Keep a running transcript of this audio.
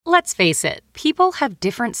Let's face it, people have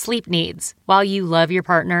different sleep needs. While you love your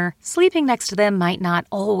partner, sleeping next to them might not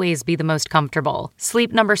always be the most comfortable.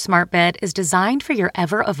 Sleep Number Smart Bed is designed for your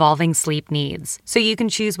ever-evolving sleep needs, so you can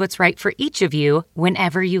choose what's right for each of you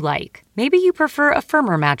whenever you like. Maybe you prefer a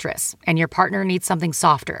firmer mattress and your partner needs something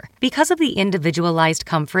softer. Because of the individualized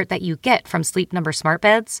comfort that you get from Sleep Number Smart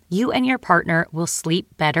Beds, you and your partner will sleep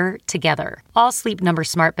better together. All Sleep Number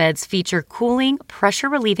Smart Beds feature cooling,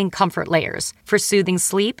 pressure-relieving comfort layers for soothing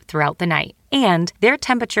sleep throughout the night. And their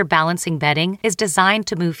temperature balancing bedding is designed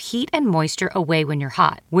to move heat and moisture away when you're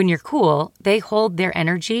hot. When you're cool, they hold their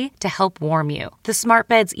energy to help warm you. The smart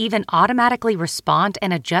beds even automatically respond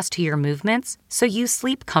and adjust to your movements, so you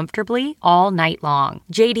sleep comfortably all night long.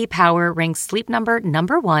 J.D. Power ranks Sleep Number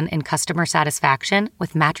 #1 in customer satisfaction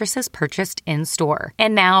with mattresses purchased in-store.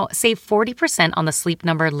 And now, save 40% on the Sleep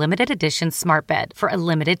Number limited edition smart bed for a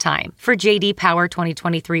limited time. For J.D. Power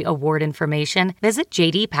 2023 award information, visit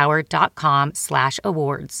jdpower.com/awards.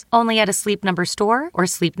 Only at a Sleep Number store or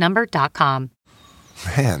sleepnumber.com.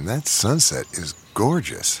 Man, that sunset is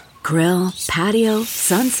gorgeous. Grill, patio,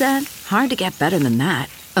 sunset. Hard to get better than that.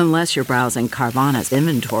 Unless you're browsing Carvana's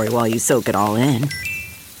inventory while you soak it all in.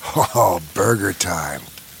 Oh, burger time.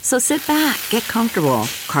 So sit back, get comfortable.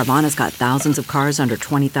 Carvana's got thousands of cars under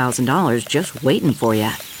 $20,000 just waiting for you.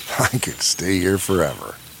 I could stay here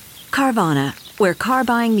forever. Carvana, where car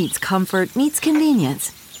buying meets comfort meets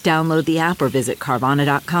convenience. Download the app or visit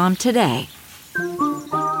Carvana.com today.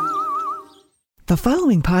 The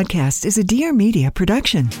following podcast is a Dear Media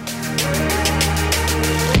production.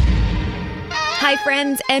 Hi,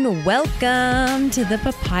 friends, and welcome to the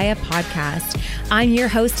Papaya Podcast. I'm your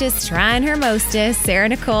hostess, trying her mostest, Sarah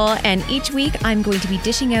Nicole, and each week I'm going to be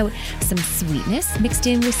dishing out some sweetness mixed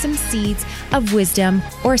in with some seeds of wisdom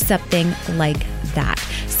or something like that.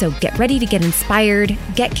 So get ready to get inspired,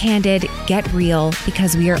 get candid, get real,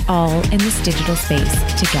 because we are all in this digital space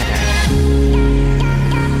together.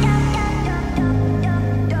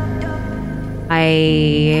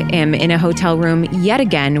 I am in a hotel room yet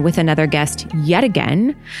again with another guest yet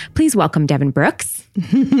again. Please welcome Devon Brooks.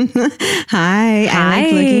 Hi. I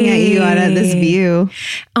like looking at you out of this view.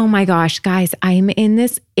 Oh my gosh, guys, I'm in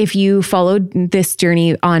this. If you followed this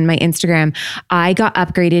journey on my Instagram, I got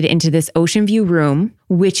upgraded into this ocean view room,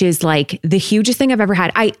 which is like the hugest thing I've ever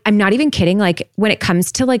had. I'm not even kidding. Like when it comes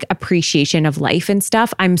to like appreciation of life and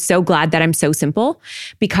stuff, I'm so glad that I'm so simple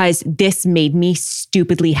because this made me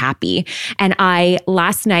stupidly happy. And I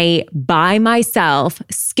last night by myself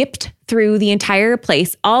skipped through the entire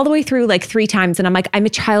place all the way through like 3 times. And I'm like, I'm a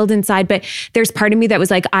child inside, but there's part of me that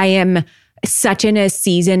was like, I am such in a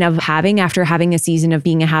season of after having a season of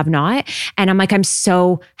being a have-not. And I'm like, I'm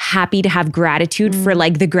so happy to have gratitude for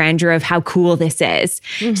like the grandeur of how cool this is.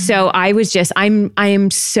 So I am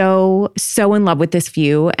so in love with this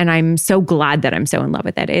view. And I'm so glad that I'm so in love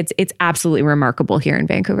with it. It's absolutely remarkable here in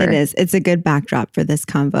Vancouver. It is. It's a good backdrop for this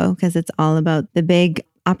convo because it's all about the big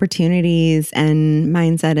opportunities and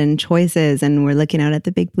mindset and choices, and we're looking out at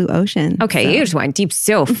the big blue ocean. Okay, you just went deep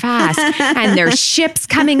so fast. And there's ships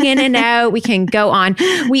coming in and out. We can go on.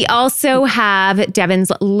 We also have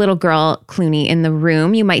Devon's little girl, Clooney, in the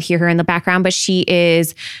room. You might hear her in the background, but she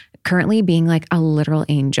is currently being like a literal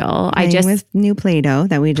angel. Playing with new Play-Doh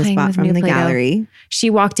that we just bought from the gallery.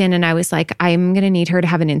 She walked in and I was like, I'm going to need her to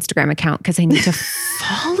have an Instagram account because I need to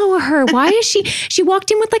follow her. Why is she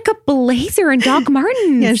walked in with like a blazer and Doc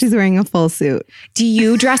Martens. Yeah, she's wearing a full suit. Do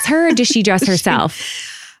you dress her or does she dress herself?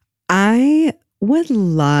 I would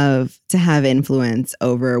love to have influence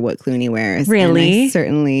over what Clooney wears. Really? And I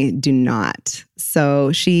certainly do not.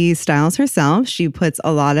 So she styles herself. She puts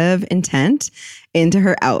a lot of intent into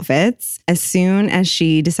her outfits. As soon as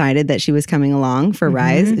she decided that she was coming along for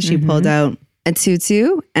Rise, she pulled out a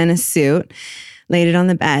tutu and a suit, laid it on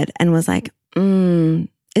the bed and was like,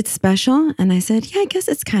 it's special. And I said, yeah, I guess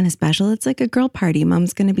it's kind of special. It's like a girl party.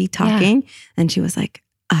 Mom's going to be talking. Yeah. And she was like,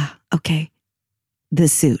 okay. The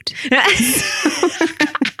suit.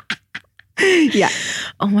 Yeah.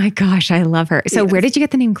 Oh my gosh, I love her. So where did you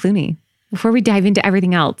get the name Clooney? Before we dive into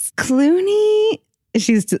everything else. Clooney,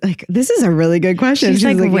 she's like, this is a really good question. She's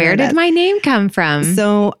like, where did my name come from?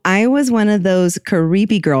 So I was one of those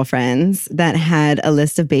creepy girlfriends that had a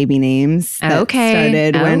list of baby names that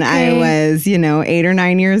started when I was, 8 or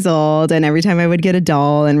 9 years old. And every time I would get a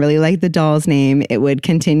doll and really like the doll's name, it would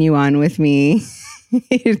continue on with me.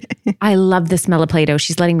 I love the smell of Play-Doh.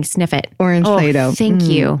 She's letting me sniff it. Orange Play-Doh. Thank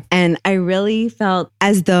you. And I really felt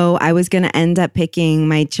as though I was going to end up picking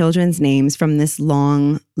my children's names from this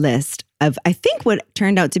long list of, I think, what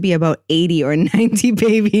turned out to be about 80 or 90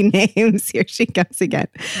 baby names. Here she comes again.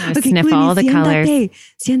 Okay, sniff all the colors.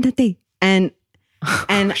 Siéntate. And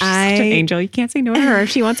And She's such an angel. You can't say no to her. If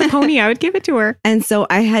she wants a pony, I would give it to her. And so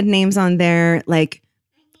I had names on there like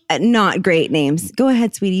not great names. Go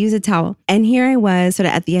ahead, sweetie, use a towel. And here I was sort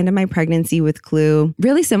of at the end of my pregnancy with Clue,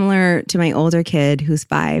 really similar to my older kid who's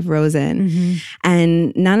 5, Rosen.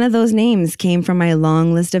 And none of those names came from my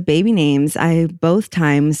long list of baby names. I both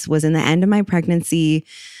times was in the end of my pregnancy,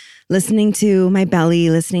 listening to my belly,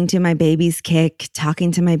 listening to my baby's kick,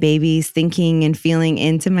 talking to my babies, thinking and feeling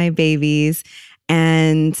into my babies.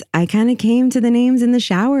 And I kind of came to the names in the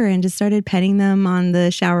shower and just started petting them on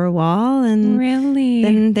the shower wall. And really,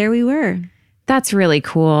 then there we were. That's really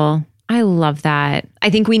cool. I love that. I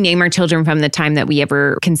think we name our children from the time that we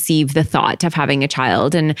ever conceive the thought of having a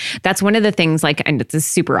child. And that's one of the things, like, and it's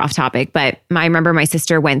super off topic, but I remember my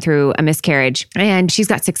sister went through a miscarriage and she's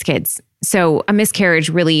got 6 kids. So a miscarriage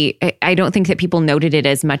really, I don't think that people noted it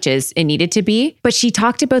as much as it needed to be. But she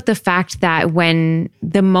talked about the fact that when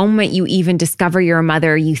the moment you even discover you're a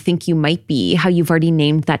mother, you think you might be, how you've already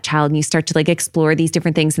named that child and you start to like explore these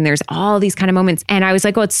different things. And there's all these kind of moments. And I was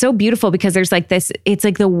like, oh, it's so beautiful because there's like this, it's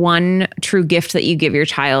like the one true gift that you give your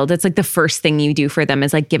child. It's like the first thing you do for them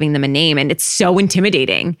is like giving them a name. And it's so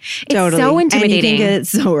intimidating. It's totally. So intimidating. And you can get it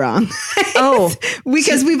so wrong. Oh.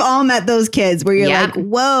 Because we've all met those kids where you're like,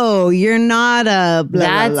 whoa, you're not a blah,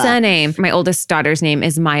 That's blah, blah. a name. My oldest daughter's name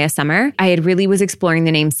is Maya Summer. I had really was exploring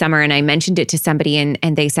the name Summer and I mentioned it to somebody and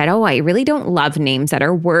they said, oh, I really don't love names that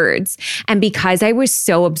are words. And because I was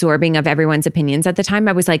so absorbing of everyone's opinions at the time,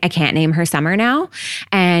 I was like, I can't name her Summer now.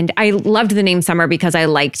 And I loved the name Summer because I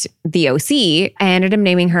liked the OC. I ended up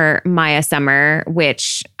naming her Maya Summer,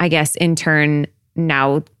 which I guess in turn,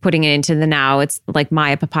 now putting it into the now, it's like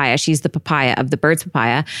Maya Papaya. She's the papaya of the bird's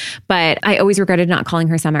papaya. But I always regretted not calling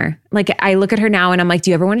her Summer. Like I look at her now and I'm like,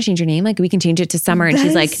 do you ever want to change your name? Like we can change it to Summer. And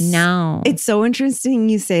she's like, no. It's so interesting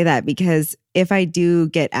you say that because if I do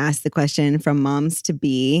get asked the question from moms to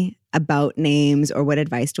be about names or what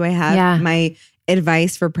advice do I have, my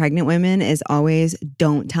advice for pregnant women is always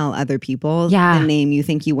don't tell other people the name you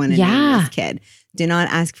think you want to name this kid. Do not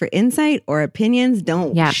ask for insight or opinions.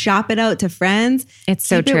 Don't shop it out to friends. It's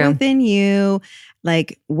so true. Keep it within you.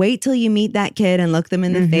 Like wait till you meet that kid and look them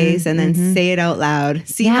in the face and then say it out loud.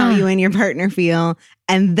 See how you and your partner feel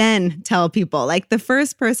and then tell people. Like the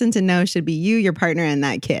first person to know should be you, your partner, and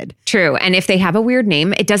that kid. True. And if they have a weird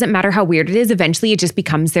name, it doesn't matter how weird it is. Eventually it just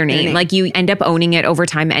becomes their name. Like you end up owning it over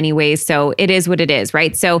time anyways. So it is what it is,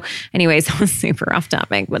 right? So anyways, I was super off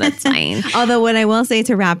topic, but that's fine. Although what I will say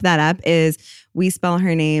to wrap that up is we spell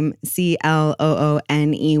her name Clooney.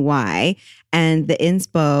 And the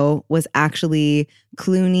inspo was actually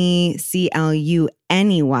Clooney,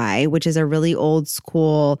 Cluney, which is a really old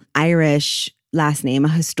school Irish last name, a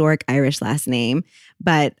historic Irish last name.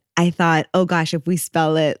 But I thought, oh gosh, if we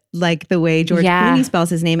spell it like the way George Clooney spells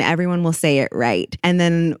his name, everyone will say it right. And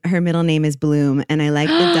then her middle name is Bloom. And I like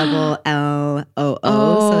the double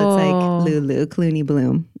L-O-O. So it's like Lulu, Clooney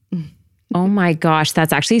Bloom. Oh my gosh,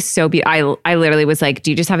 that's actually so beautiful. I literally was like,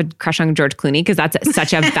 do you just have a crush on George Clooney? Because that's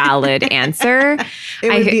such a valid answer.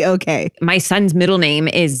 It would be okay. My son's middle name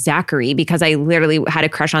is Zachary because I literally had a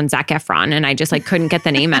crush on Zac Efron and I just like couldn't get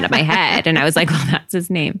the name out of my head. And I was like, well, that's his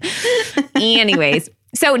name. Anyways.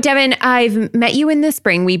 So Devon, I've met you in the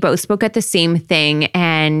spring. We both spoke at the same thing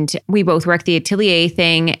and we both worked the Atelier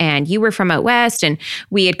thing and you were from out west and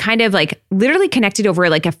we had kind of like literally connected over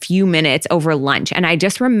like a few minutes over lunch. And I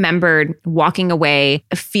just remembered walking away,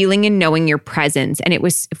 feeling and knowing your presence. And it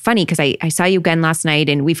was funny because I saw you again last night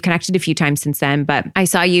and we've connected a few times since then, but I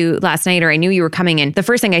saw you last night or I knew you were coming in. The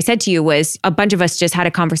first thing I said to you was a bunch of us just had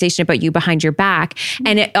a conversation about you behind your back.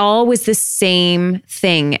 And it all was the same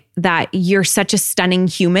thing that you're such a stunning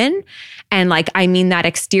human. And like, I mean that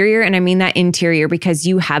exterior and I mean that interior because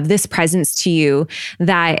you have this presence to you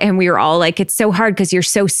that, and we were all like, it's so hard because you're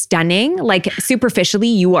so stunning. Like superficially,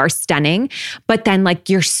 you are stunning, but then like,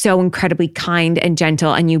 you're so incredibly kind and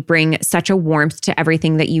gentle and you bring such a warmth to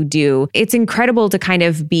everything that you do. It's incredible to kind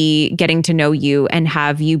of be getting to know you and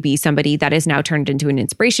have you be somebody that is now turned into an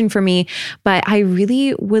inspiration for me. But I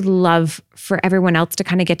really would love for everyone else to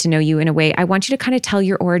kind of get to know you in a way. I want you to kind of tell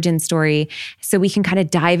your origin story so we can kind of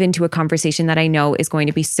dive into a conversation that I know is going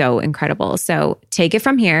to be so incredible. So take it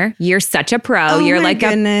from here. You're such a pro. You're like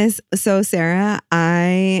goodness. So Sarah,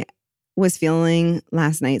 I was feeling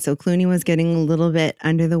last night. So Clooney was getting a little bit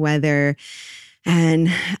under the weather. And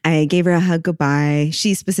I gave her a hug goodbye.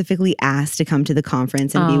 She specifically asked to come to the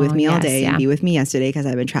conference and be with me all day and be with me yesterday because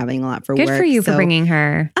I've been traveling a lot for work. Good for you for bringing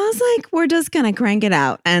her. I was like, we're just going to crank it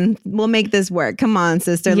out and we'll make this work. Come on,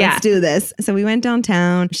 sister, let's do this. So we went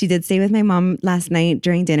downtown. She did stay with my mom last night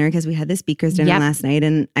during dinner because we had the speaker's dinner last night.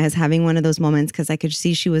 And I was having one of those moments because I could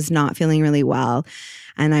see she was not feeling really well.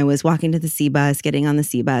 And I was walking to the C bus, getting on the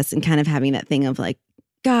C bus and kind of having that thing of like,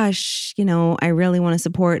 gosh, I really want to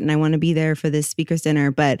support and I want to be there for this speaker's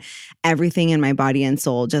dinner, but everything in my body and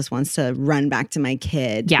soul just wants to run back to my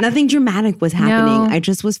kid. Yeah. Nothing dramatic was happening. No. I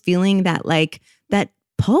just was feeling that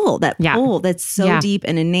pull that's so deep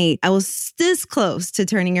and innate. I was this close to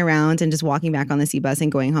turning around and just walking back on the C bus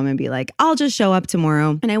and going home and be like, I'll just show up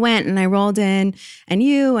tomorrow. And I went and I rolled in and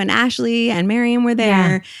you and Ashley and Miriam were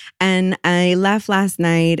there. And I left last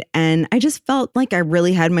night and I just felt like I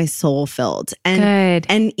really had my soul filled. And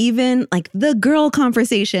And even like the girl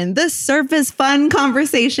conversation, the surface fun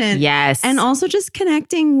conversation. Yes. And also just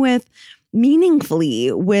connecting with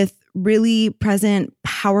meaningfully with really present,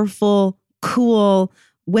 powerful, cool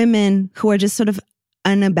women who are just sort of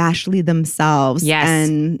unabashedly themselves. Yes.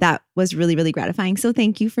 And that was really, really gratifying. So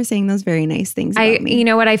thank you for saying those very nice things about me. You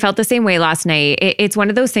know what? I felt the same way last night. It's one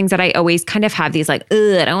of those things that I always kind of have these like,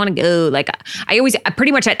 I don't want to go. Like I always,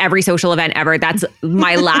 pretty much at every social event ever, that's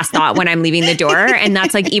my last thought when I'm leaving the door. And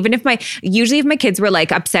that's like, even if usually if my kids were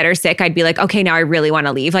like upset or sick, I'd be like, okay, now I really want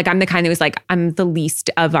to leave. Like I'm the kind that was like, I'm the least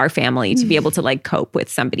of our family to be able to like cope with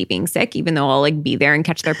somebody being sick, even though I'll like be there and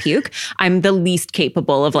catch their puke. I'm the least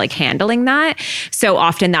capable of like handling that. So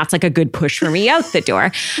often that's like a good push for me out the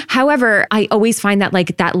door. However, I always find that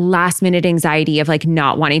like that last minute anxiety of like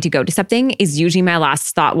not wanting to go to something is usually my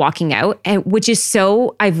last thought walking out, and which is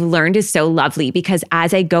I've learned is so lovely because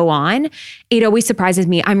as I go on, it always surprises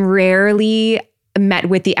me. I'm rarely met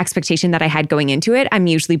with the expectation that I had going into it. I'm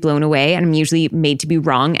usually blown away and I'm usually made to be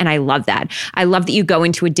wrong. And I love that. I love that you go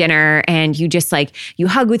into a dinner and you just like, you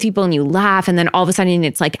hug with people and you laugh. And then all of a sudden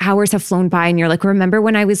it's like hours have flown by and you're like, remember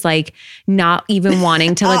when I was like not even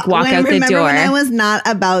wanting to like walk out the door? Remember when I was not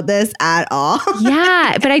about this at all?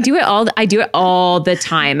 Yeah. But I do it all the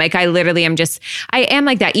time. Like I literally I am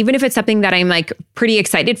like that. Even if it's something that I'm like pretty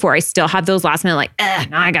excited for, I still have those last minute like,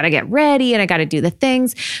 now I got to get ready and I got to do the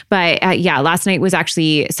things. But last night was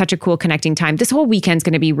actually such a cool connecting time. This whole weekend's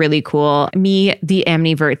going to be really cool. Me, the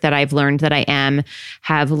amnivert that I've learned that I am,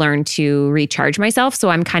 have learned to recharge myself. So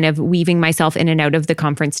I'm kind of weaving myself in and out of the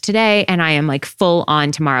conference today. And I am like full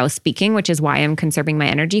on tomorrow speaking, which is why I'm conserving my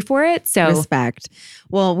energy for it. So respect.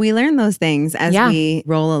 Well, we learn those things as we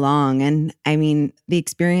roll along. And I mean, the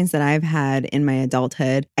experience that I've had in my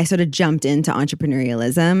adulthood, I sort of jumped into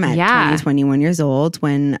entrepreneurialism at 20, 21 years old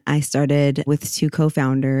when I started with two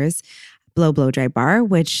co-founders, Blow Dry Bar,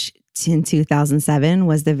 which in 2007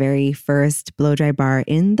 was the very first blow dry bar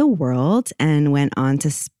in the world and went on to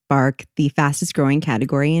spark the fastest growing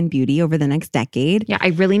category in beauty over the next decade. Yeah, I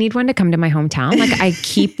really need one to come to my hometown. Like I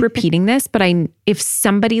keep repeating this, but if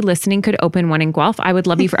somebody listening could open one in Guelph, I would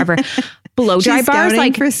love you forever. Blow dry bars,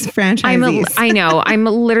 like for franchisees. I know. I'm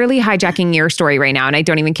literally hijacking your story right now, and I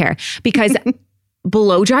don't even care because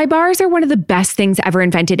blow dry bars are one of the best things ever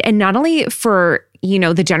invented, and not only for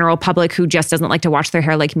the general public who just doesn't like to wash their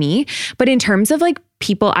hair like me, but in terms of like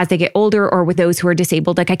people as they get older or with those who are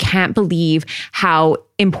disabled, like I can't believe how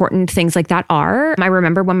important things like that are. I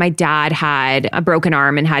remember when my dad had a broken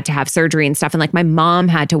arm and had to have surgery and stuff, and like my mom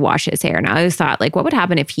had to wash his hair. And I always thought, like, what would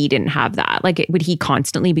happen if he didn't have that? Like, would he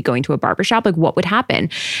constantly be going to a barbershop? Like, what would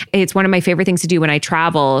happen? It's one of my favorite things to do when I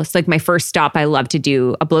travel. It's like my first stop. I love to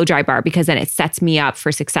do a blow dry bar because then it sets me up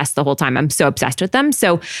for success the whole time. I'm so obsessed with them.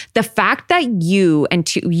 So the fact that you and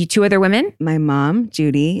two other women, my mom,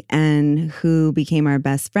 Judy, and who became our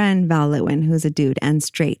best friend, Val Litwin, who's a dude and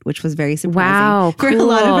straight, which was very surprising. Wow, for a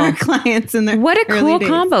lot of our clients in their What a cool days.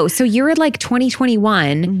 Combo. So you're like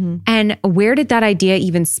 2021, and where did that idea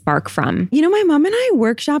even spark from? My mom and I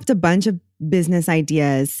workshopped a bunch of business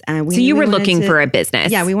ideas. So you were looking for a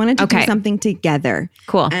business. Yeah, we wanted to do something together.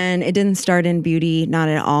 Cool. And it didn't start in beauty, not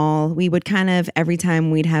at all. We would kind of, every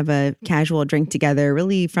time we'd have a casual drink together,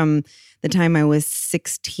 really from the time I was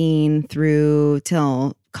 16 through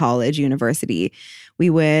till college, university, we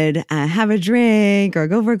would have a drink or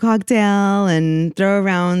go for a cocktail and throw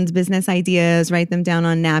around business ideas, write them down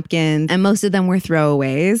on napkins. And most of them were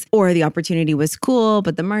throwaways, or the opportunity was cool,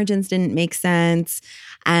 but the margins didn't make sense.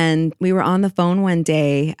 And we were on the phone one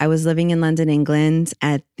day. I was living in London, England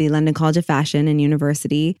at the London College of Fashion and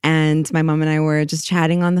University. And my mom and I were just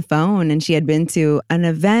chatting on the phone. And she had been to an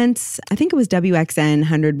event, I think it was WXN,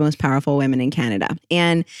 100 Most Powerful Women in Canada.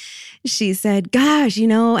 And she said, gosh,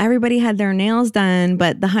 no, everybody had their nails done,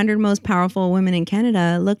 but the 100 most powerful women in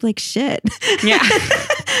Canada looked like shit. Yeah.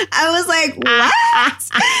 I was like, what?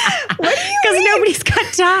 What do you Because mean? nobody's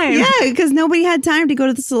got time. Yeah, because nobody had time to go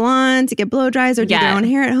to the salon to get blow dries or do their own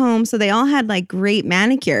hair at home. So they all had like great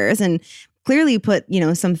manicures and clearly put,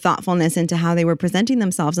 some thoughtfulness into how they were presenting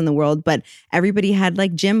themselves in the world. But everybody had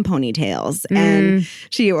like gym ponytails and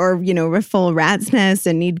a full rat's nest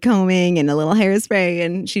and need combing and a little hairspray.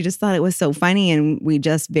 And she just thought it was so funny. And we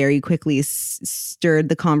just very quickly stirred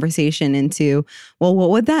the conversation into, well, what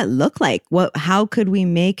would that look like? How could we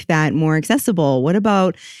make that more accessible? What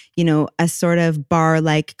about, a sort of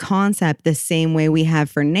bar-like concept the same way we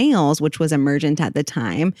have for nails, which was emergent at the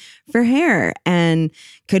time for hair? And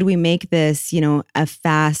could we make this, a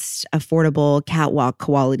fast, affordable catwalk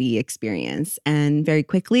quality experience? And very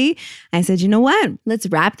quickly, I said, you know what? Let's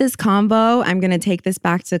wrap this combo. I'm going to take this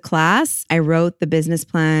back to class. I wrote the business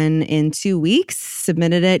plan in 2 weeks,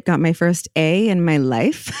 submitted it, got my first A in my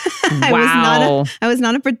life. Wow. I was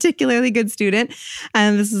not a particularly good student.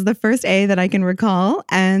 And this is the first A that I can recall.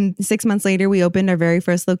 And 6 months later, we opened our very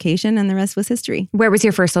first location and the rest was history. Where was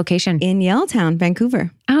your first location? In Yaletown,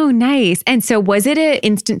 Vancouver. Oh, nice. And so was it an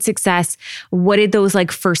instant success? What did those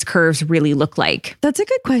like first curves really look like? That's a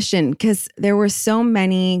good question because there were so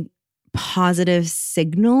many positive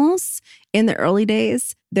signals in the early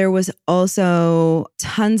days. There was also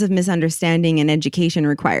tons of misunderstanding and education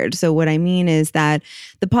required. So what I mean is that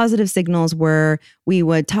the positive signals were we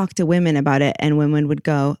would talk to women about it and women would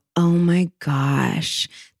go, oh my gosh,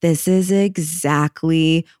 this is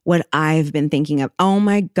exactly what I've been thinking of. Oh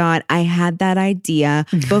my God, I had that idea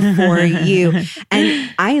before you.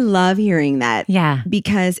 And I love hearing that. Yeah.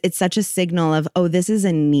 Because it's such a signal of, oh, this is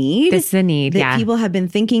a need. This is a need, that people have been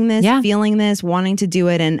thinking this, feeling this, wanting to do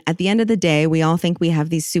it. And at the end of the day, we all think we have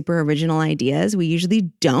these super original ideas. We usually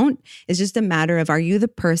don't. It's just a matter of, are you the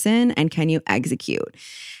person and can you execute?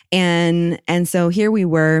 And so here we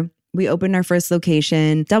were. We opened our first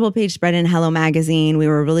location, double page spread in Hello Magazine. We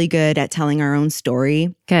were really good at telling our own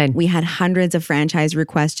story. Good. We had hundreds of franchise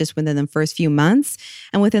requests just within the first few months.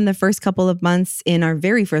 And within the first couple of months in our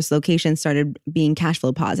very first location started being cash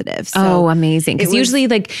flow positive. So amazing. Because usually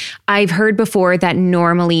I've heard before that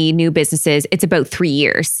normally new businesses, it's about 3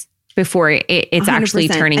 years before it's 100%. Actually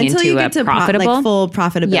turning into a profitable. Full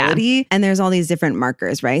profitability. Yeah. And there's all these different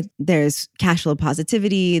markers, right? There's cash flow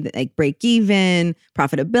positivity, like break even,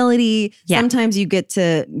 profitability. Yeah. Sometimes you get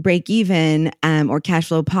to break even or cash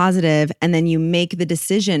flow positive, and then you make the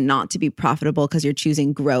decision not to be profitable because you're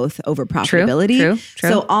choosing growth over profitability. True.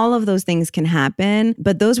 So all of those things can happen,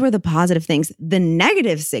 but those were the positive things. The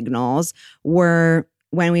negative signals were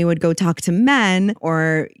when we would go talk to men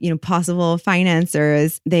or, possible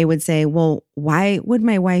financiers, they would say, well, why would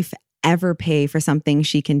my wife ever pay for something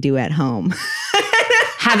she can do at home?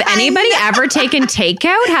 Have anybody ever taken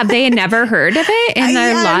takeout? Have they never heard of it in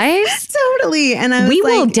their lives? Totally. And we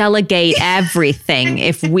will delegate everything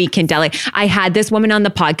if we can delegate. I had this woman on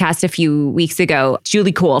the podcast a few weeks ago,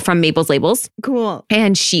 Julie Cole from Mabel's Labels. Cool.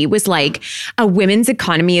 And she was like, a women's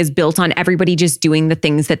economy is built on everybody just doing the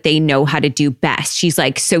things that they know how to do best. She's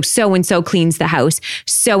like, so-and-so cleans the house.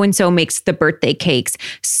 So-and-so makes the birthday cakes.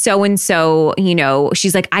 So-and-so,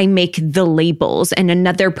 she's like, I make the labels and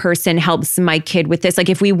another person helps my kid with this.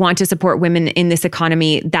 Like, if we want to support women in this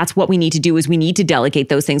economy, that's what we need to do is we need to delegate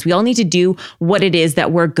those things. We all need to do what it is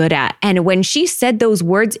that we're good at. And when she said those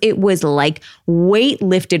words, it was like weight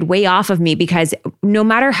lifted way off of me because no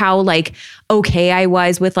matter how okay I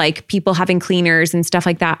was with people having cleaners and stuff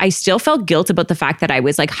like that, I still felt guilt about the fact that I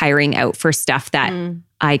was hiring out for stuff that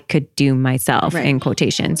I could do myself in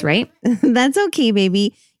quotations, right? That's okay,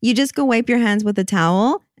 baby. You just go wipe your hands with a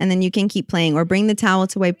towel and then you can keep playing or bring the towel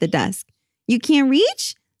to wipe the desk. You can't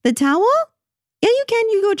reach the towel? Yeah, you can.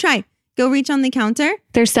 You go try. Go reach on the counter.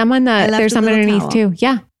 There's someone underneath too.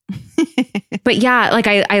 Yeah. But yeah,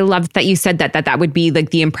 I love that you said that would be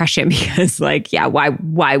the impression because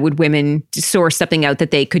why would women source something out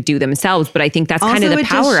that they could do themselves? But I think that's kind of the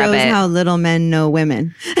power of it. Also, it just shows how little men know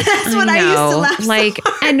women. That's what I used to laugh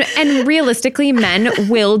and realistically, men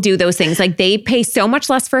will do those things. They pay so much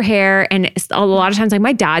less for hair, and a lot of times,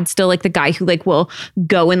 my dad's still the guy who will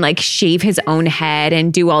go and shave his own head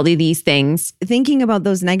and do all of these things. Thinking about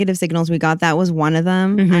those negative signals we got, that was one of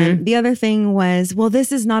them. Mm-hmm. And the other thing was, well,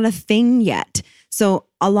 this is not a thing yet. So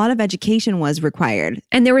a lot of education was required.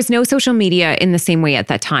 And there was no social media in the same way at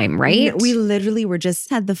that time, right? We literally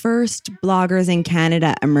had the first bloggers in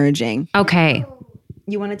Canada emerging. Okay.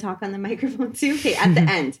 You want to talk on the microphone too? Okay, at the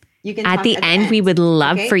end. You can at the end. We would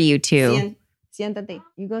love for you to. Siéntate.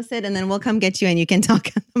 You go sit and then we'll come get you and you can talk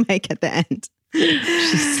on the mic at the end.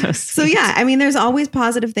 She's so sweet. So yeah, I mean, there's always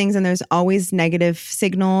positive things and there's always negative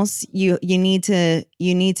signals. You need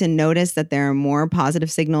to notice that there are more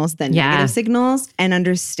positive signals than negative signals and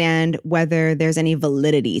understand whether there's any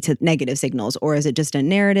validity to negative signals, or is it just a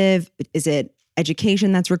narrative? Is it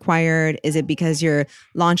education that's required? Is it because you're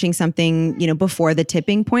launching something, before the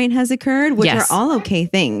tipping point has occurred, which are all okay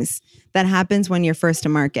things that happens when you're first to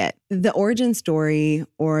market. The origin story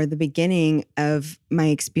or the beginning of my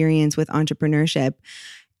experience with entrepreneurship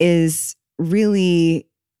is really,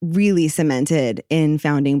 really cemented in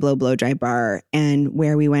founding Blow Blow Dry Bar and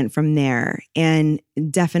where we went from there. And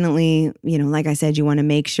definitely, like I said, you want to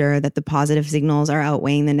make sure that the positive signals are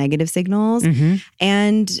outweighing the negative signals.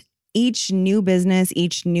 And each new business,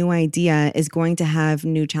 each new idea is going to have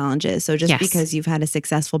new challenges. So just because you've had a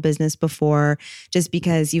successful business before, just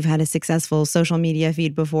because you've had a successful social media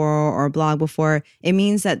feed before or blog before, it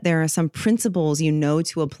means that there are some principles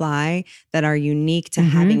to apply that are unique to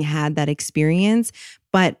having had that experience.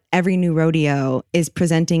 But every new rodeo is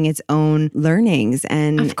presenting its own learnings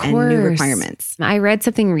and new requirements. I read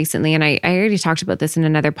something recently, and I already talked about this in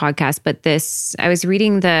another podcast, but I was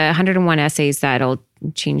reading the 101 Essays That'll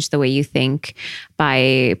Change the Way You Think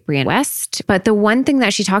by Brianna West. But the one thing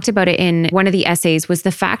that she talked about it in one of the essays was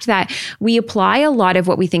the fact that we apply a lot of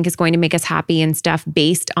what we think is going to make us happy and stuff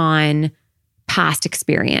based on past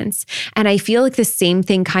experience. And I feel like the same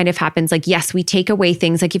thing kind of happens. Like, yes, we take away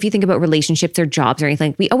things. Like if you think about relationships or jobs or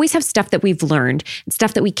anything, we always have stuff that we've learned,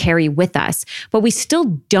 stuff that we carry with us, but we still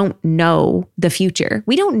don't know the future.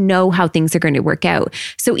 We don't know how things are going to work out.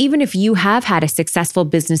 So even if you have had a successful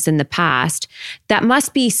business in the past, that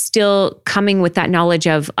must be still coming with that knowledge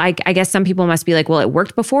of, I guess some people must be like, well, it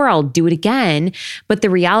worked before, I'll do it again. But the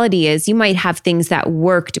reality is you might have things that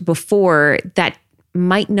worked before that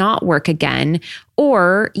might not work again,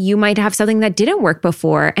 or you might have something that didn't work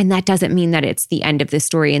before, and that doesn't mean that it's the end of the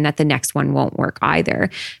story and that the next one won't work either.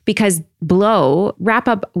 Because wrap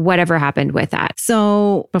up whatever happened with that.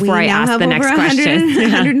 So before I ask the next question,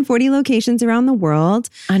 140 locations around the world.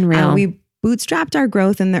 Unreal. We bootstrapped our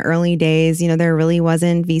growth in the early days. There really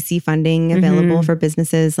wasn't VC funding available for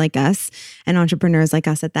businesses like us and entrepreneurs like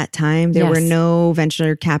us at that time. There were no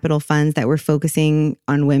venture capital funds that were focusing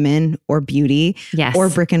on women or beauty or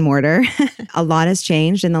brick and mortar. A lot has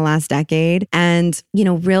changed in the last decade. And,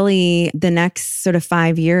 really the next sort of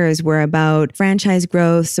 5 years were about franchise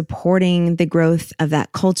growth, supporting the growth of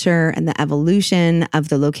that culture and the evolution of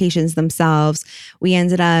the locations themselves. We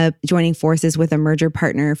ended up joining forces with a merger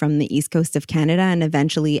partner from the East Coast of Canada and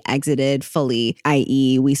eventually exited fully,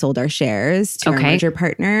 i.e. we sold our shares to our merger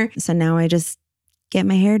partner. So now I just get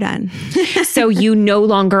my hair done. So you no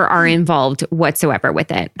longer are involved whatsoever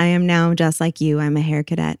with it. I am now just like you. I'm a hair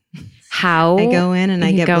cadet. How? I go in and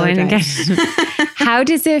I get blow dried. How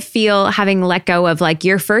does it feel having let go of like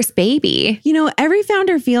your first baby? Every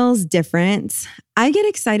founder feels different. I get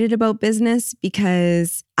excited about business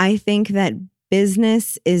because I think that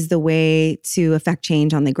business is the way to affect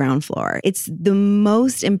change on the ground floor. It's the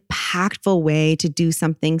most impactful way to do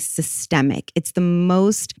something systemic. It's the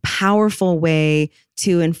most powerful way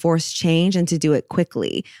to enforce change and to do it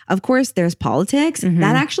quickly. Of course, there's politics.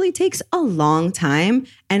 That actually takes a long time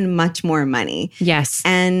and much more money. Yes.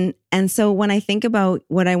 And so when I think about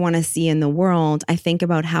what I want to see in the world, I think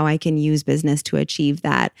about how I can use business to achieve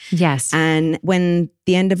that. Yes. And when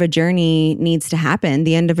the end of a journey needs to happen,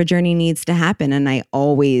 the end of a journey needs to happen. And I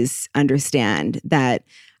always understand that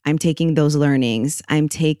I'm taking those learnings. I'm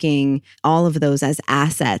taking all of those as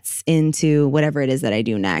assets into whatever it is that I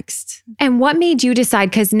do next. And what made you decide?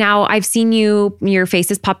 Because now I've seen your face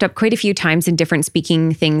has popped up quite a few times in different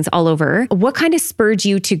speaking things all over. What kind of spurred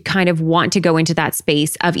you to kind of want to go into that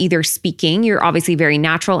space of either speaking? You're obviously very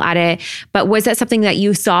natural at it, but was that something that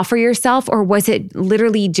you saw for yourself, or was it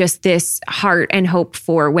literally just this heart and hope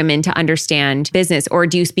for women to understand business? Or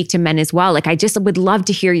do you speak to men as well? Like, I just would love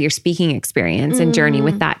to hear your speaking experience and journey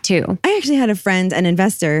with that too. I actually had a friend, an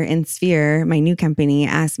investor in Sphere, my new company,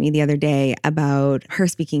 asked me the other day about her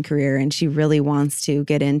speaking career, and she really wants to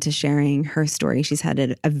get into sharing her story. She's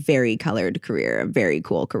had a very colored career, a very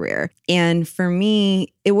cool career. And for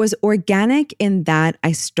me, it was organic in that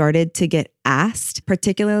I started to get asked,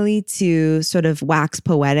 particularly to sort of wax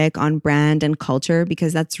poetic on brand and culture,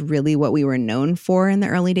 because that's really what we were known for in the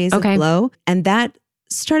early days of Blow. And that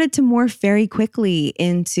started to morph very quickly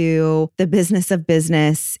into the business of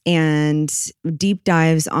business and deep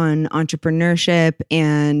dives on entrepreneurship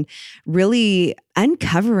and really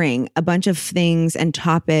uncovering a bunch of things and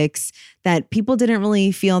topics that people didn't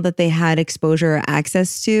really feel that they had exposure or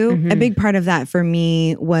access to. A big part of that for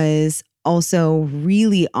me was also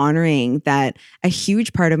really honoring that a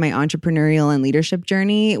huge part of my entrepreneurial and leadership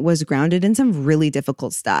journey was grounded in some really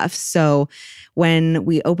difficult stuff. So when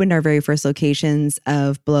we opened our very first locations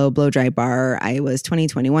of Blow Dry Bar, I was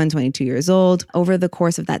 22 years old. Over the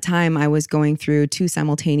course of that time, I was going through 2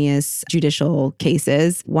 simultaneous judicial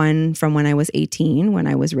cases, one from when I was 18, when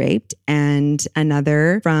I was raped, and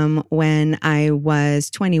another from when I was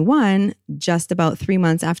 21, just about 3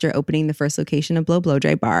 months after opening the first location of Blow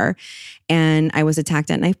Dry Bar. And I was attacked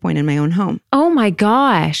at knife point in my own home. Oh my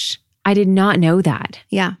gosh. I did not know that.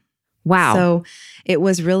 Yeah. Wow. So it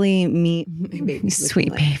was really me. My baby's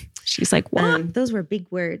sweet babe. She's like, what? Those were big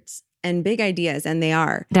words and big ideas, and they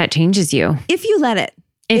are. That changes you. If you let it.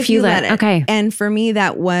 If you let it. Okay. And for me,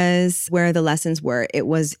 that was where the lessons were. It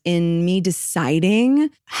was in me deciding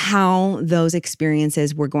how those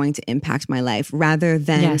experiences were going to impact my life rather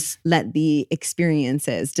than let the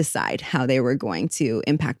experiences decide how they were going to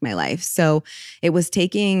impact my life. So it was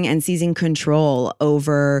taking and seizing control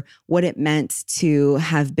over what it meant to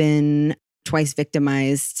have been twice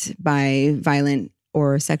victimized by violent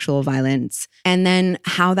or sexual violence. And then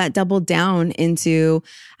how that doubled down into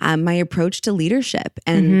my approach to leadership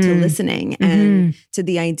and to listening and to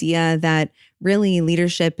the idea that really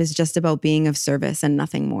leadership is just about being of service and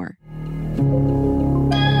nothing more.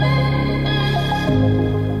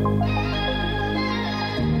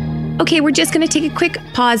 Okay, we're just going to take a quick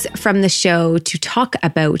pause from the show to talk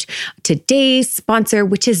about today's sponsor,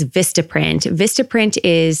 which is Vistaprint. Vistaprint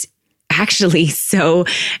is actually so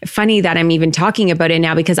funny that I'm even talking about it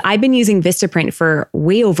now because I've been using Vistaprint for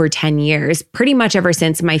way over 10 years, pretty much ever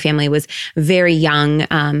since my family was very young.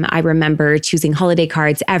 I remember choosing holiday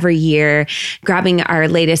cards every year, grabbing our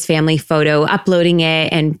latest family photo, uploading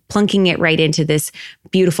it and plunking it right into this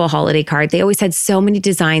beautiful holiday card. They always had so many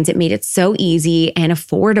designs. It made it so easy and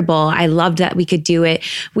affordable. I loved that we could do it.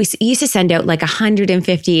 We used to send out like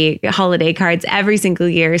 150 holiday cards every single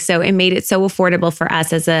year. So it made it so affordable for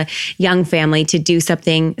us as a young family to do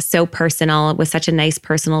something so personal with such a nice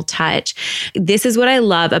personal touch. This is what I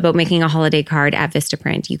love about making a holiday card at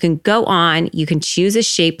Vistaprint. You can go on, you can choose a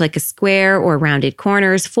shape like a square or rounded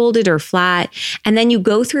corners, folded or flat, and then you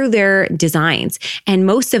go through their designs. And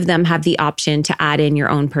most of them have the option to add in your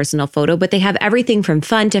own personal photo, but they have everything from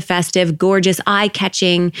fun to festive, gorgeous,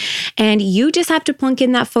 eye-catching, and you just have to plunk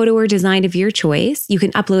in that photo or design of your choice. You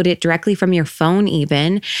can upload it directly from your phone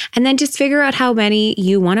even, and then just figure out how many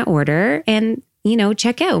you want to order and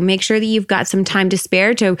check out. Make sure that you've got some time to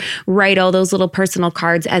spare to write all those little personal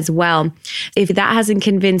cards as well. If that hasn't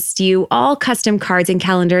convinced you, all custom cards and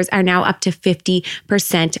calendars are now up to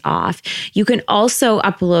 50% off. You can also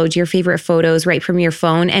upload your favorite photos right from your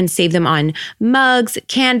phone and save them on mugs,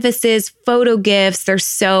 canvases, photo gifts. There's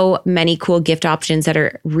so many cool gift options that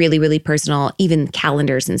are really, really personal, even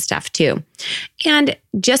calendars and stuff too. And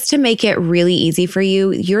just to make it really easy for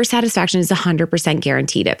you, your satisfaction is 100%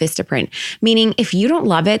 guaranteed at Vistaprint, meaning if you don't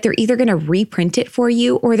love it, they're either going to reprint it for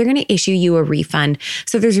you or they're going to issue you a refund.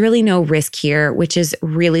 So there's really no risk here, which is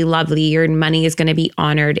really lovely. Your money is going to be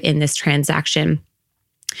honored in this transaction.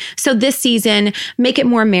 So this season, make it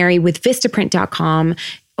more merry with Vistaprint.com.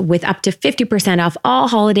 with up to 50% off all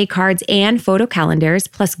holiday cards and photo calendars,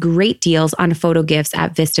 plus great deals on photo gifts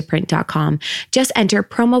at Vistaprint.com. Just enter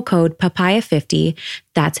promo code papaya50.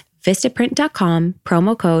 That's Vistaprint.com,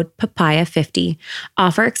 promo code papaya50.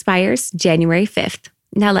 Offer expires January 5th.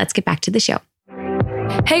 Now let's get back to the show.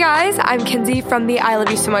 Hey guys, I'm Kinsey from the I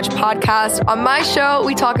Love You So Much podcast. On my show,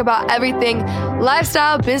 we talk about everything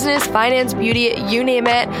lifestyle, business, finance, beauty, you name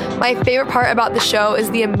it. My favorite part about the show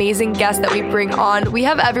is the amazing guests that we bring on. We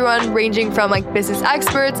have everyone ranging from business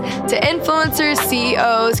experts to influencers,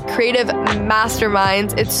 CEOs, creative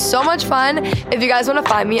masterminds. It's so much fun. If you guys want to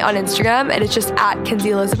find me on Instagram, and it's just at Kinsey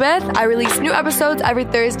Elizabeth. I release new episodes every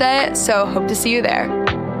Thursday, so hope to see you there.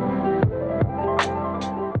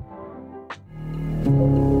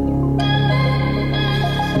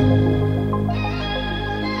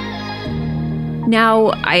 Now,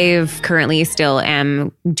 I've currently still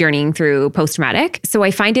am journeying through post-traumatic. So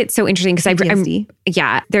I find it so interesting because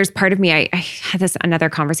there's part of me, I had another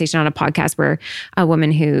conversation on a podcast where a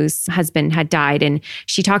woman whose husband had died, and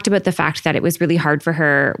she talked about the fact that it was really hard for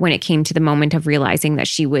her when it came to the moment of realizing that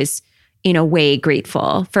she was in a way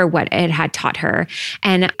grateful for what it had taught her.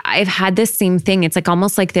 And I've had this same thing. It's like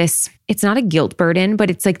almost like this, it's not a guilt burden, but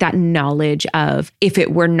it's like that knowledge of if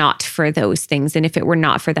it were not for those things and if it were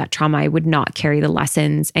not for that trauma, I would not carry the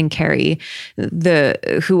lessons and carry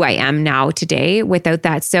who I am now today without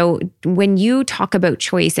that. So when you talk about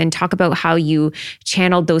choice and talk about how you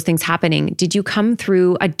channeled those things happening, did you come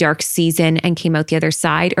through a dark season and came out the other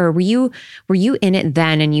side? Or were you in it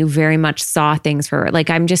then and you very much saw things for, like,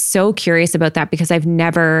 I'm just so curious about that because I've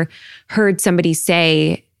never heard somebody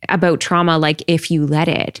say about trauma, like, if you let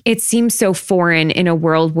it. It seems so foreign in a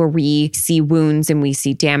world where we see wounds and we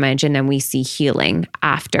see damage and then we see healing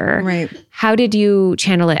after. Right. How did you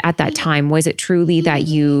channel it at that time? Was it truly that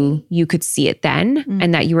you could see it then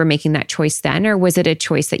and that you were making that choice then? Or was it a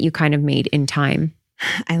choice that you kind of made in time?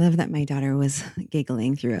 I love that my daughter was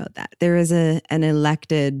giggling throughout that. There is an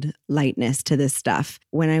elected lightness to this stuff.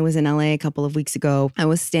 When I was in LA a couple of weeks ago, I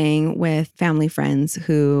was staying with family friends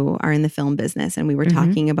who are in the film business, and we were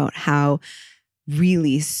talking about how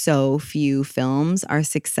really so few films are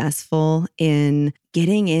successful in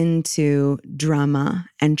getting into drama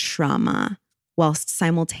and trauma whilst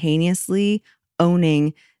simultaneously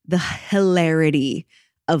owning the hilarity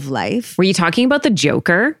of life. Were you talking about the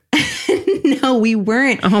Joker? No, we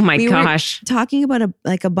weren't. Oh my we gosh. were talking about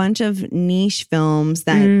a bunch of niche films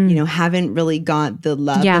that, haven't really got the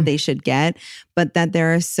love that they should get, but that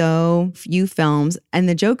there are so few films. And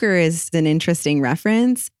The Joker is an interesting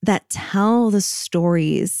reference that tell the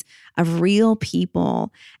stories of real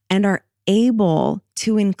people and are able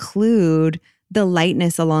to include the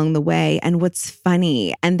lightness along the way and what's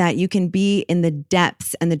funny, and that you can be in the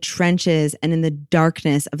depths and the trenches and in the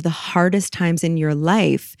darkness of the hardest times in your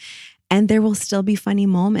life. And there will still be funny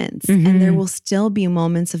moments and there will still be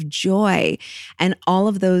moments of joy. And all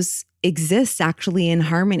of those exist actually in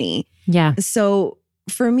harmony. Yeah. So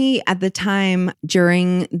for me at the time,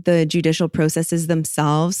 during the judicial processes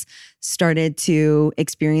themselves, started to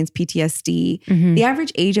experience PTSD. The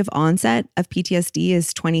average age of onset of PTSD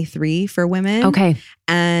is 23 for women. Okay.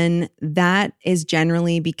 And that is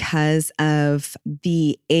generally because of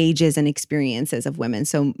the ages and experiences of women.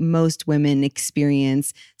 So most women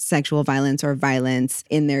experience sexual violence or violence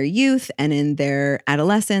in their youth and in their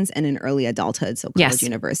adolescence and in early adulthood, so college,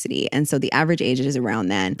 university. And so the average age is around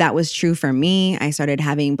then. That was true for me. I started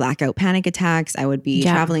having blackout panic attacks. I would be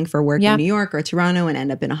traveling for work in New York or Toronto and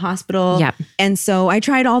end up in a hospital. And so I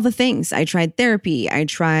tried all the things. I tried therapy. I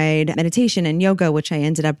tried meditation and yoga, which I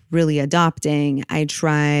ended up really adopting. I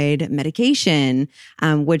tried medication,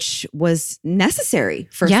 which was necessary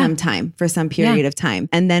for some time, for some period of time.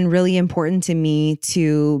 And then really important to me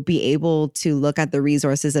to be able to look at the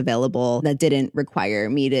resources available that didn't require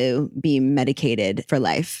me to be medicated for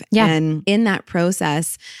life. And in that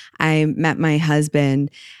process, I met my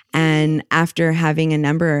husband. And after having a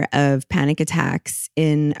number of panic attacks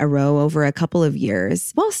in a row over a couple of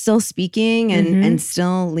years, while still speaking and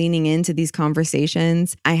still leaning into these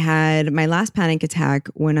conversations, I had my last panic attack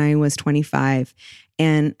when I was 25.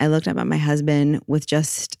 And I looked up at my husband with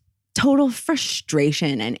just total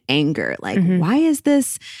frustration and anger. Like, why is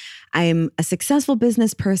this? I'm a successful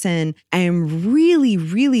business person. I am really,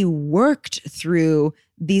 really worked through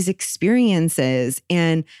these experiences,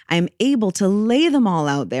 and I'm able to lay them all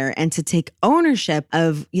out there and to take ownership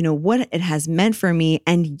of, what it has meant for me.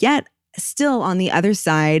 And yet still on the other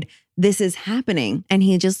side, this is happening. And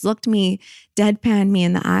he just looked me, deadpanned me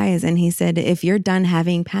in the eyes. And he said, if you're done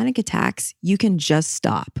having panic attacks, you can just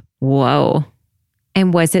stop. Whoa.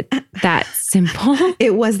 And was it that simple?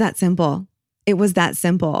 It was that simple. It was that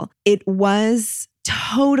simple. It was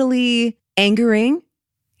totally angering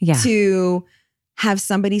to have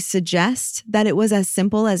somebody suggest that it was as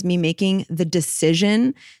simple as me making the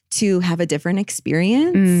decision to have a different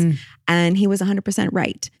experience. And he was 100%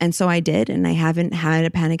 right. And so I did, and I haven't had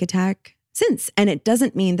a panic attack since. And it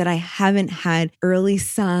doesn't mean that I haven't had early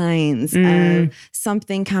signs of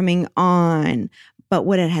something coming on. But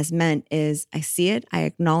what it has meant is I see it, I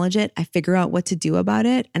acknowledge it, I figure out what to do about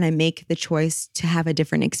it, and I make the choice to have a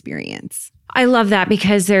different experience. I love that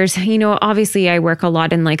because there's, obviously I work a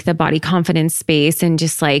lot in like the body confidence space and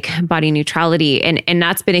just like body neutrality. And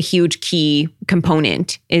that's been a huge key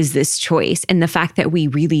component is this choice and the fact that we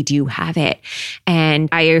really do have it. And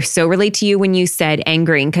I so relate to you when you said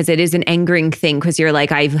angering, because it is an angering thing because you're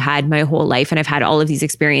like, I've had my whole life and I've had all of these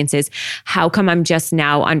experiences. How come I'm just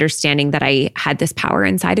now understanding that I had this power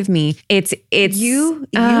inside of me? It's You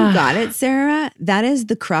got it, Sarah. That is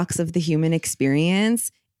the crux of the human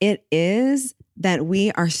experience. It is that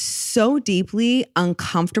we are so deeply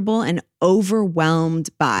uncomfortable and overwhelmed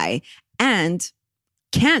by, and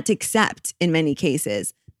can't accept in many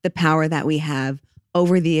cases, the power that we have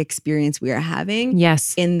over the experience we are having.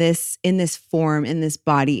 Yes. In this form, in this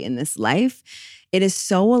body, in this life. It is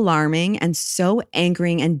so alarming and so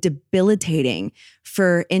angering and debilitating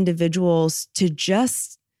for individuals to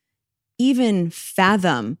just even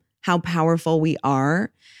fathom how powerful we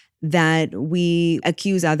are, that we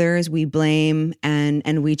accuse others, we blame,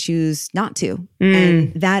 and we choose not to.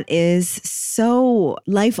 And that is so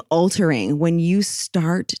life-altering when you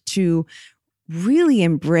start to really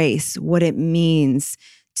embrace what it means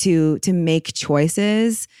to make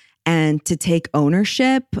choices and to take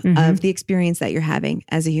ownership of the experience that you're having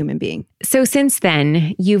as a human being. So since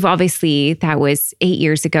then, you've obviously, that was 8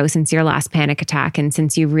 years ago since your last panic attack, and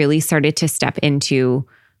since you really started to step into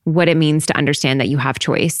what it means to understand that you have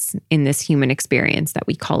choice in this human experience that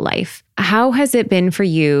we call life. How has it been for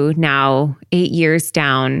you now, 8 years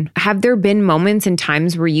down? Have there been moments and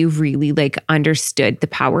times where you've really understood the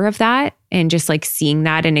power of that and just seeing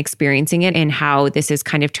that and experiencing it, and how this has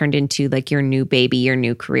kind of turned into your new baby, your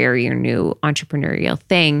new career, your new entrepreneurial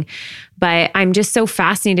thing? But I'm just so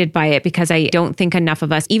fascinated by it because I don't think enough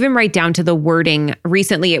of us, even right down to the wording.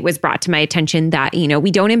 Recently, it was brought to my attention that,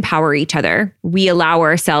 we don't empower each other. We allow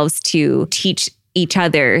ourselves to teach each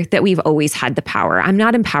other that we've always had the power. I'm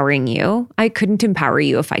not empowering you. I couldn't empower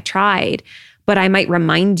you if I tried, but I might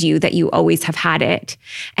remind you that you always have had it.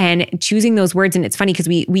 And choosing those words, and it's funny because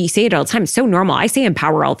we say it all the time. It's so normal. I say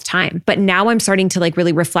empower all the time, but now I'm starting to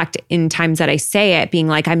really reflect in times that I say it,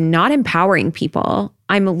 being I'm not empowering people.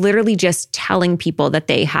 I'm literally just telling people that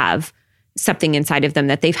they have something inside of them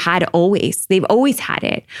that they've had always. They've always had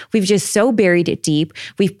it. We've just so buried it deep.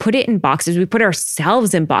 We've put it in boxes. We put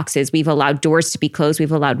ourselves in boxes. We've allowed doors to be closed.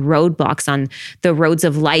 We've allowed roadblocks on the roads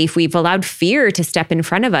of life. We've allowed fear to step in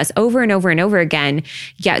front of us over and over and over again.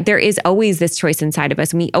 Yet there is always this choice inside of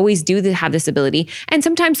us. And we always do have this ability. And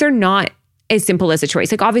sometimes they're not as simple as a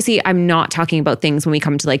choice. Obviously, I'm not talking about things when we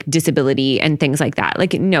come to disability and things like that.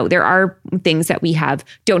 No, there are things that we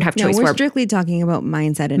don't have choice for. We're strictly talking about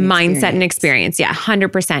mindset and experience. Yeah,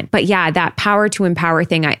 100%. But yeah, that power to empower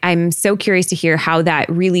thing, I'm so curious to hear how that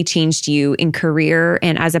really changed you in career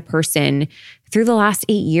and as a person through the last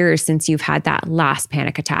 8 years since you've had that last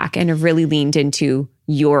panic attack and have really leaned into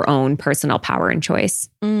your own personal power and choice.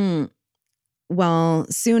 Well,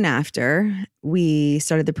 soon after, we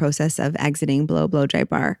started the process of exiting Blow Dry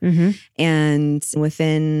Bar. And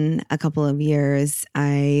within a couple of years,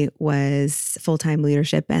 I was full-time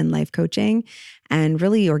leadership and life coaching, and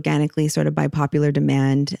really organically, sort of by popular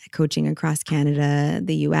demand, coaching across Canada,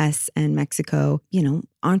 the US, and Mexico.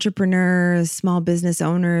 Entrepreneurs, small business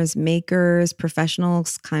owners, makers,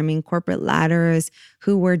 professionals climbing corporate ladders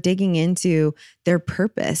who were digging into their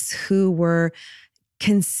purpose, who were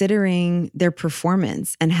considering their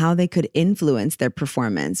performance and how they could influence their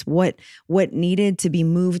performance, what needed to be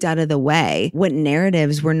moved out of the way, what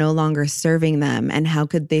narratives were no longer serving them, and how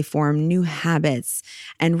could they form new habits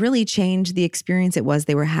and really change the experience it was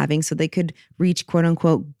they were having so they could reach quote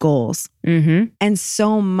unquote goals. And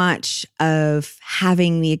so much of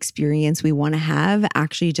having the experience we want to have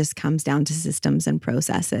actually just comes down to systems and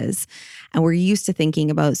processes. And we're used to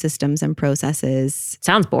thinking about systems and processes.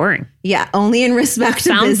 Sounds boring. Yeah, only in respect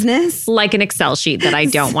to business. Like an Excel sheet that I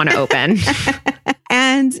don't want to open.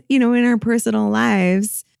 And, in our personal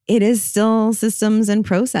lives, it is still systems and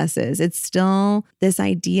processes. It's still this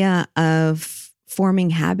idea of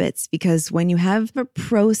forming habits, because when you have a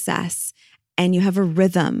process and you have a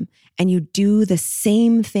rhythm and you do the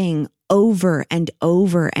same thing over and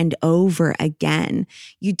over and over again,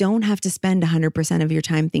 you don't have to spend 100% of your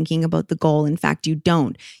time thinking about the goal. In fact, you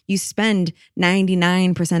don't. You spend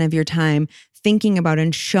 99% of your time thinking about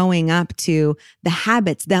and showing up to the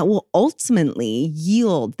habits that will ultimately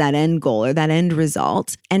yield that end goal or that end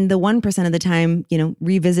result. And the 1% of the time,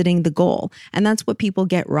 revisiting the goal. And that's what people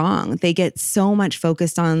get wrong. They get so much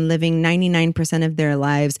focused on living 99% of their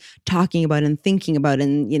lives talking about and thinking about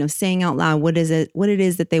and, saying out loud what it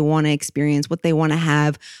is that they want to experience, what they want to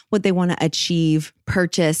have, what they want to achieve,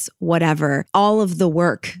 purchase, whatever. All of the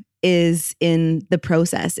work is in the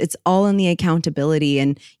process. It's all in the accountability,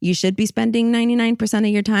 and you should be spending 99%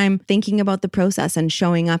 of your time thinking about the process and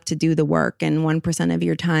showing up to do the work, and 1% of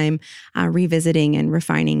your time revisiting and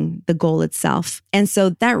refining the goal itself. And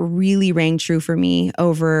so that really rang true for me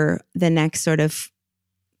over the next sort of,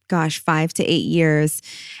 5 to 8 years.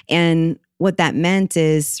 And what that meant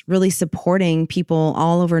is really supporting people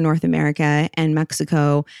all over North America and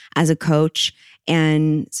Mexico as a coach,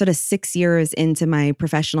 And sort of 6 years into my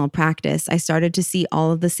professional practice, I started to see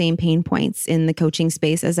all of the same pain points in the coaching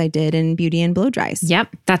space as I did in beauty and blow dries. Yep.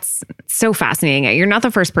 That's so fascinating. You're not the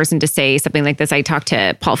first person to say something like this. I talked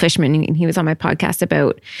to Paul Fishman, and he was on my podcast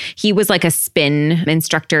he was like a spin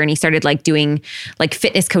instructor, and he started like doing like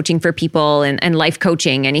fitness coaching for people and life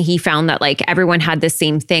coaching. And he found that like everyone had the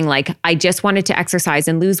same thing. Like, I just wanted to exercise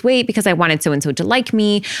and lose weight because I wanted so-and-so to like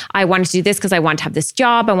me. I wanted to do this because I wanted to have this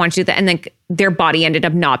job. I wanted to do that. And then their body ended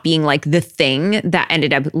up not being like the thing that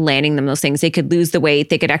ended up landing them those things. They could lose the weight,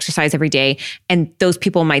 they could exercise every day, and those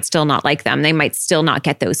people might still not like them. They might still not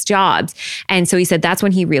get those jobs. And so he said that's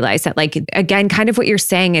when he realized that, like, again, kind of what you're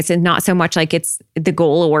saying is not so much like it's the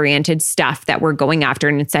goal-oriented stuff that we're going after,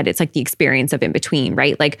 and instead it's like the experience of in between,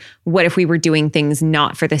 right? Like, what if we were doing things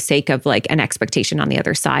not for the sake of like an expectation on the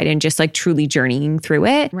other side and just like truly journeying through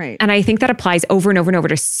it? Right. And I think that applies over and over and over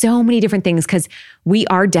to so many different things, because we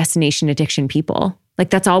are destination addiction people. Like,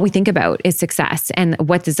 that's all we think about is success. And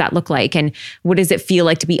what does that look like? And what does it feel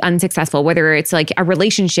like to be unsuccessful? Whether it's like a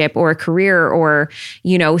relationship or a career or,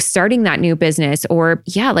 you know, starting that new business or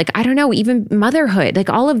like, I don't know, even motherhood, like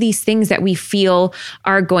all of these things that we feel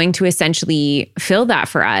are going to essentially fill that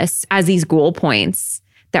for us as these goal points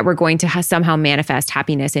that we're going to somehow manifest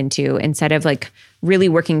happiness into, instead of like really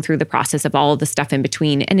working through the process of all of the stuff in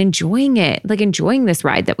between and enjoying it, like enjoying this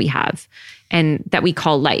ride that we have and that we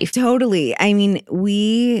call life. Totally. I mean,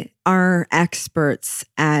 we are experts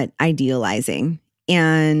at idealizing,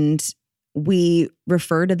 and we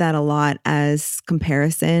refer to that a lot as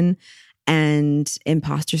comparison and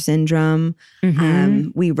imposter syndrome.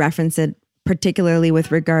 We reference it particularly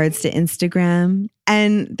with regards to Instagram.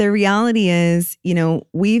 And the reality is, you know,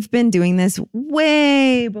 we've been doing this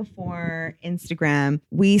way before Instagram.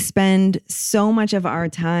 We spend so much of our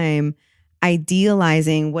time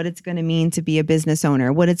idealizing what it's going to mean to be a business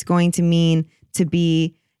owner, what it's going to mean to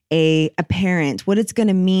be a parent, what it's going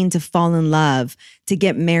to mean to fall in love, to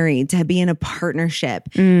get married, to be in a partnership.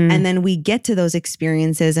 And then we get to those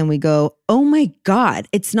experiences and we go, oh my God,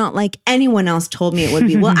 it's not like anyone else told me it would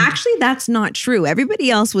be. Well, actually, that's not true.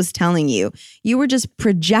 Everybody else was telling you. You were just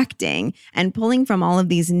projecting and pulling from all of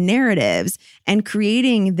these narratives and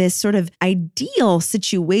creating this sort of ideal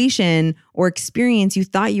situation or experience you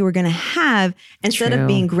thought you were going to have, instead of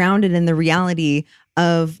being grounded in the reality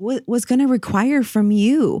of what was going to require from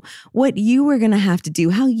you, what you were going to have to do,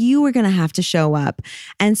 how you were going to have to show up,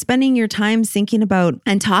 and spending your time thinking about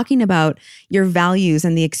and talking about your values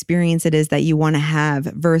and the experience it is that you want to have,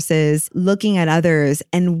 versus looking at others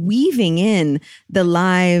and weaving in the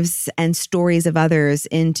lives and stories of others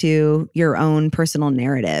into your own personal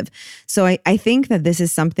narrative. So I think that this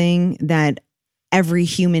is something that every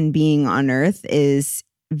human being on earth is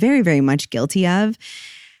very, very much guilty of.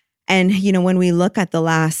 And, you know, when we look at the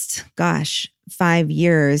last, 5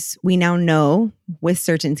 years, we now know with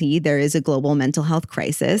certainty there is a global mental health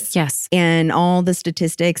crisis. Yes. And all the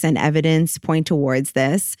statistics and evidence point towards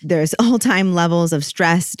this. There's all-time levels of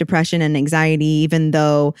stress, depression, and anxiety, even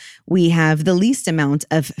though we have the least amount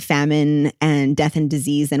of famine and death and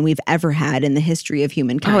disease than we've ever had in the history of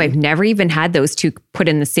humankind. Oh, I've never even had those two put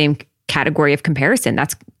in the same category of comparison.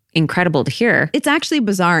 That's incredible to hear. It's actually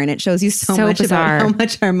bizarre, and it shows you so much bizarre. about how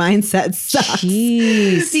much our mindset sucks.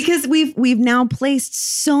 Jeez. Because we've now placed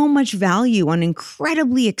so much value on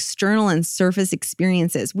incredibly external and surface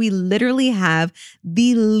experiences. We literally have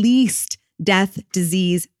the least death,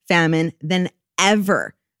 disease, famine than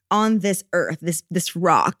ever on this earth, this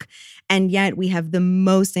rock. And yet we have the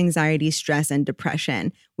most anxiety, stress, and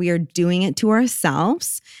depression. We are doing it to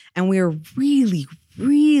ourselves, and we are really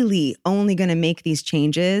only going to make these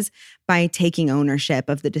changes by taking ownership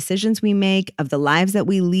of the decisions we make, of the lives that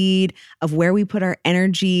we lead, of where we put our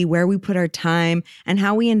energy, where we put our time, and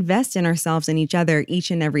how we invest in ourselves and each other each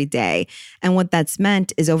and every day. And what that's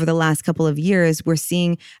meant is, over the last couple of years, we're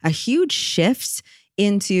seeing a huge shift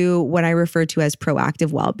into what I refer to as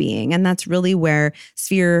proactive well-being. And that's really where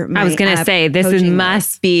Sphere, I was going to say,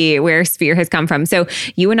 must be where Sphere has come from. So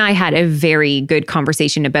you and I had a very good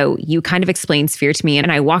conversation about, you kind of explained Sphere to me, and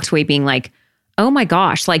I walked away being like, oh my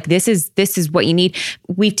gosh, like this is what you need.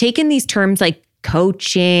 We've taken these terms like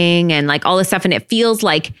coaching and like all this stuff, and it feels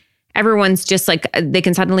like everyone's just like, they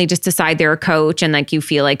can suddenly just decide they're a coach, and like you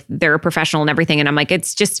feel like they're a professional and everything. And I'm like,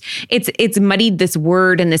 it's muddied this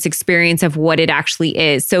word and this experience of what it actually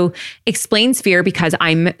is. So explain Sphere, because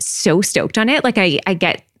I'm so stoked on it. Like I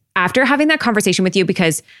get, after having that conversation with you,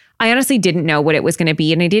 because I honestly didn't know what it was going to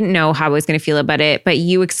be and I didn't know how I was going to feel about it, but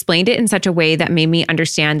you explained it in such a way that made me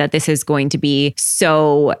understand that this is going to be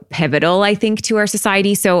so pivotal, I think, to our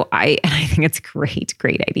society. So I think it's a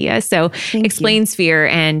great idea. So explain Sphere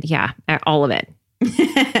and all of it.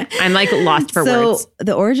 I'm like lost for words. So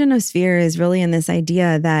the origin of Sphere is really in this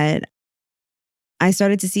idea that I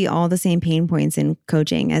started to see all the same pain points in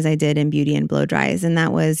coaching as I did in beauty and blow dries. And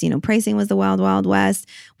that was, pricing was the wild, wild west,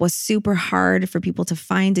 was super hard for people to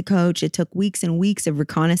find a coach. It took weeks and weeks of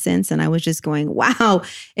reconnaissance. And I was just going, wow,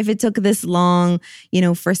 if it took this long,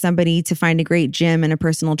 for somebody to find a great gym and a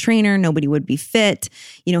personal trainer, nobody would be fit.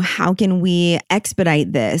 How can we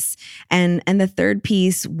expedite this? And the third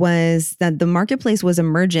piece was that the marketplace was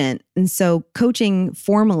emergent. And so coaching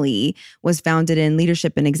formally was founded in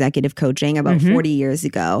leadership and executive coaching about 40 years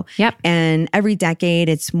ago. Yep. And every decade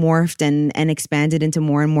it's morphed and expanded into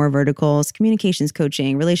more and more verticals: communications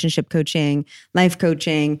coaching, relationship coaching, life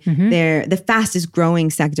coaching. The fastest growing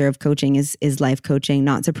sector of coaching is life coaching,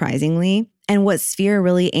 not surprisingly. And what Sphere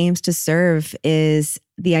really aims to serve is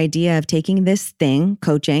the idea of taking this thing,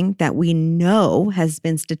 coaching, that we know has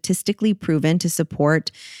been statistically proven to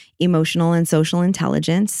support emotional and social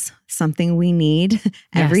intelligence, something we need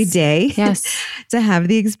every day to have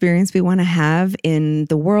the experience we want to have in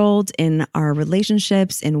the world, in our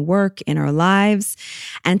relationships, in work, in our lives,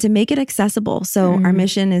 and to make it accessible. So our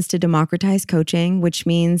mission is to democratize coaching, which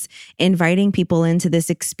means inviting people into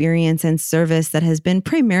this experience and service that has been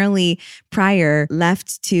primarily prior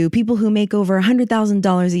left to people who make over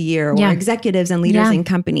 $100,000 a year or executives and leaders in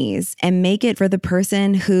companies, and make it for the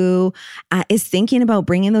person who is thinking about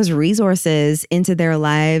bringing those resources into their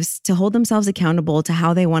lives to hold themselves accountable to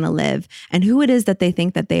how they want to live and who it is that they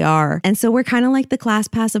think that they are. And so we're kind of like the class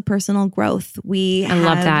pass of personal growth. I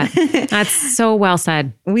love that. That's so well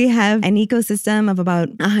said. We have an ecosystem of about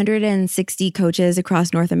 160 coaches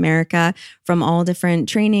across North America from all different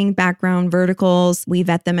training background verticals. We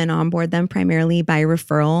vet them and onboard them primarily by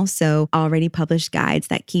referral. So already published guides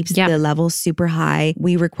that keeps the level super high.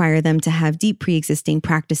 We require them to have deep pre-existing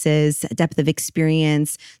practices, depth of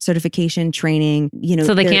experience, certification training.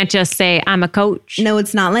 So they can't just say, I'm a coach. No,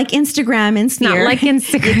 it's not like Instagram and Sphere. Not like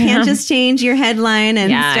Instagram. You can't just change your headline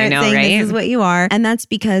and start saying this is what you are. And that's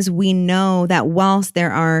because we know that whilst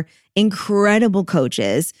there are incredible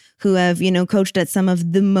coaches who have, coached at some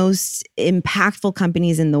of the most impactful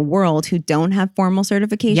companies in the world who don't have formal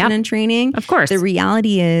certification and training. Of course. The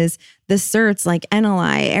reality is the certs like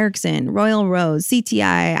NLI, Ericsson, Royal Road,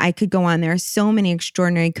 CTI, I could go on. There are so many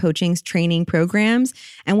extraordinary coaching training programs.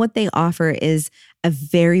 And what they offer is a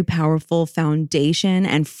very powerful foundation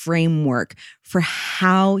and framework for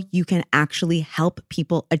how you can actually help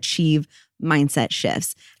people achieve mindset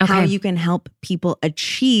shifts, how you can help people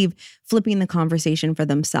achieve flipping the conversation for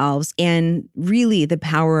themselves. And really the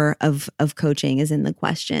power of coaching is in the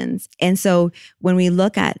questions. And so when we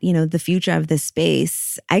look at, the future of this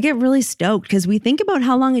space, I get really stoked because we think about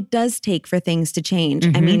how long it does take for things to change.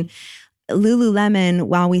 I mean, Lululemon,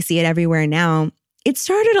 while we see it everywhere now, it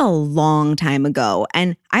started a long time ago.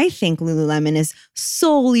 And I think Lululemon is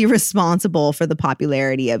solely responsible for the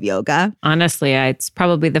popularity of yoga. Honestly, it's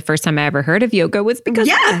probably the first time I ever heard of yoga was because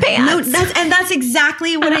of the pants. No, that's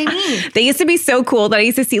exactly what I mean. They used to be so cool that I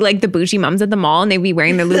used to see like the bougie moms at the mall and they'd be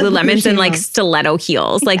wearing their Lululemons and like stiletto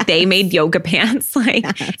heels. Like they made yoga pants. Like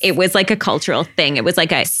it was like a cultural thing. It was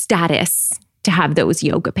like a status to have those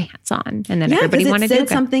yoga pants on. And then everybody wanted yoga. It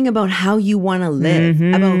said something about how you want to live,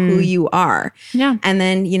 about who you are. Yeah. And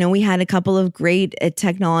then, we had a couple of great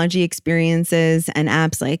technology experiences and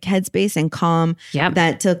apps like Headspace and Calm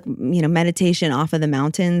that took, meditation off of the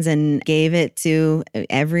mountains and gave it to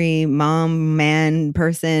every mom, man,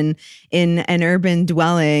 person in an urban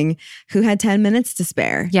dwelling who had 10 minutes to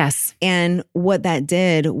spare. Yes. And what that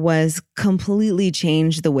did was completely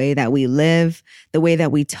change the way that we live, the way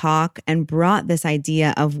that we talk, and brought this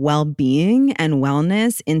idea of well-being and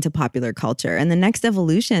wellness into popular culture. And the next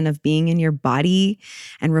evolution of being in your body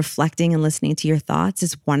and reflecting and listening to your thoughts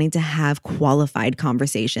is wanting to have qualified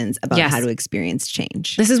conversations about how to experience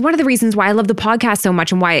change. This is one of the reasons why I love the podcast so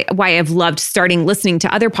much and why I've loved starting listening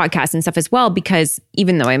to other podcasts and stuff as well, because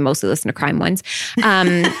even though I mostly listen to crime ones. Oh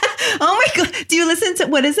my God. Do you listen to,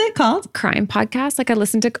 what is it called? Crime podcasts. Like I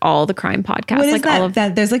listen to all the crime podcasts. What is like that? all of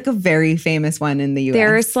that? There's like a very famous one in the US.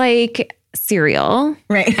 There's like Serial.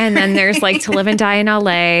 Right. And then there's like To Live and Die in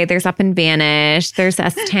LA. There's Up and Vanish. There's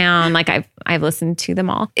S-Town. Like I've listened to them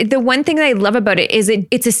all. The one thing that I love about it is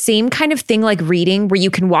it's the same kind of thing like reading where you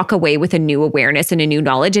can walk away with a new awareness and a new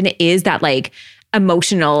knowledge. And it is that like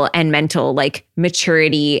emotional and mental like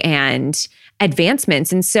maturity and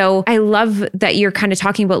advancements. And so I love that you're kind of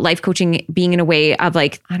talking about life coaching being in a way of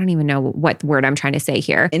like, I don't even know what word I'm trying to say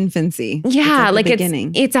here. Infancy. Yeah.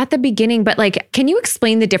 It's it's at the beginning, but like, can you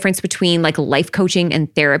explain the difference between like life coaching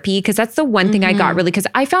and therapy? Cause that's the one thing I got really, cause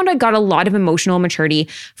I found I got a lot of emotional maturity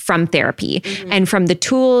from therapy and from the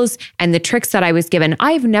tools and the tricks that I was given.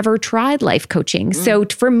 I've never tried life coaching. So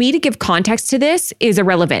for me to give context to this is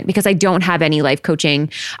irrelevant because I don't have any life coaching.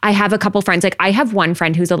 I have a couple friends, like I have one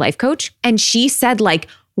friend who's a life coach and she said like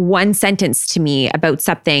one sentence to me about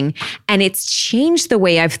something and it's changed the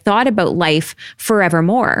way I've thought about life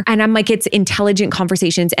forevermore. And I'm like, it's intelligent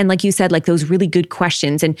conversations. And like you said, like those really good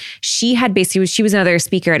questions. And she had basically, she was another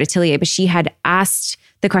speaker at Atelier, but she had asked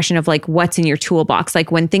the question of like, what's in your toolbox?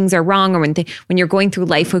 Like when things are wrong or when you're going through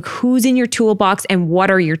life, like who's in your toolbox and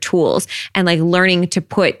what are your tools? And like learning to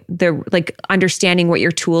put understanding what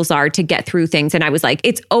your tools are to get through things. And I was like,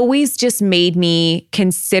 it's always just made me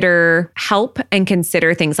consider help and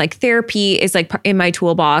consider things like therapy is like in my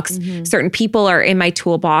toolbox. Certain people are in my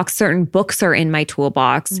toolbox. Certain books are in my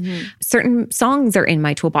toolbox. Certain songs are in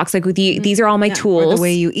my toolbox. Like these are all my tools. Or the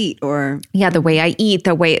way you eat the way I eat,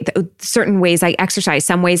 certain ways I exercise.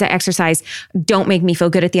 Some ways I exercise don't make me feel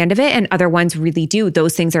good at the end of it and other ones really do.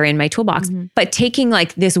 Those things are in my toolbox. But taking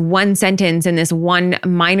like this one sentence and this one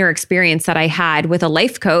minor experience that I had with a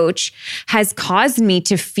life coach has caused me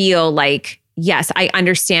to feel like, yes, I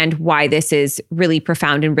understand why this is really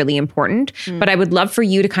profound and really important. But I would love for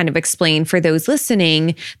you to kind of explain for those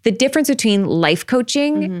listening the difference between life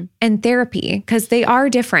coaching and therapy, because they are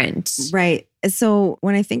different. Right. So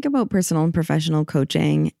when I think about personal and professional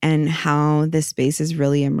coaching and how this space is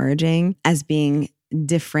really emerging as being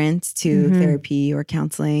different to therapy or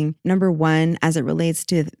counseling, number one, as it relates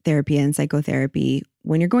to therapy and psychotherapy,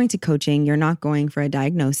 when you're going to coaching, you're not going for a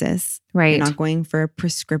diagnosis. Right. You're not going for a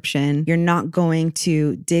prescription. You're not going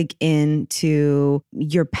to dig into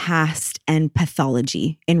your past and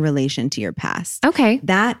pathology in relation to your past. Okay.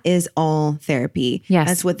 That is all therapy. Yes.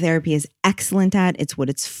 That's what therapy is excellent at. It's what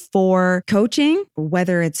it's for. Coaching,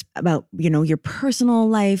 whether it's about, your personal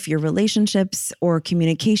life, your relationships, or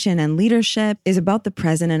communication and leadership, is about the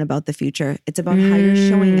present and about the future. It's about how you're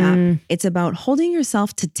showing up. It's about holding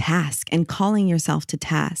yourself to task and calling yourself to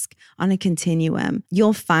task on a continuum.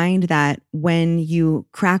 You'll find that when you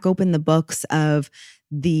crack open the books of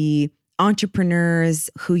the entrepreneurs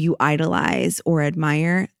who you idolize or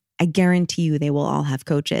admire, I guarantee you they will all have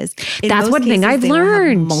coaches. That's one thing I've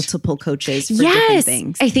learned. Multiple coaches for different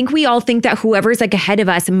things. I think we all think that whoever's like ahead of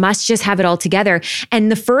us must just have it all together.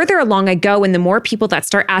 And the further along I go and the more people that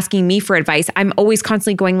start asking me for advice, I'm always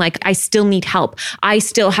constantly going like, I still need help. I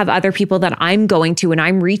still have other people that I'm going to and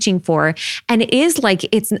I'm reaching for. And it is like,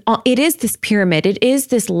 it is this pyramid. It is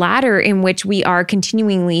this ladder in which we are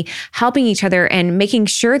continually helping each other and making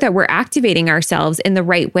sure that we're activating ourselves in the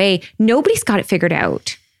right way. Nobody's got it figured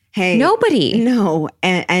out. Hey, nobody. No.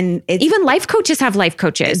 And it's, even life coaches have life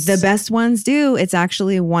coaches. The best ones do. It's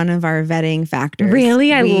actually one of our vetting factors.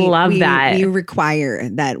 Really? I love that. We require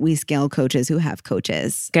that we scale coaches who have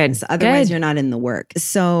coaches. Good. So otherwise, you're not in the work.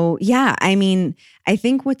 So yeah, I mean, I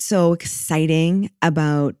think what's so exciting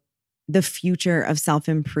about the future of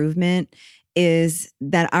self-improvement is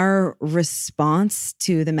that our response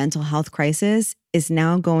to the mental health crisis is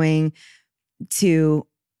now going to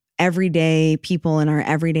everyday people in our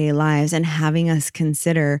everyday lives and having us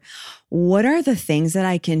consider, what are the things that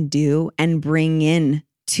I can do and bring in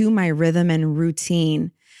to my rhythm and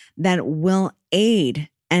routine that will aid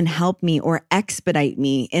and help me or expedite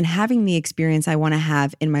me in having the experience I want to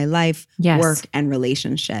have in my life, work, and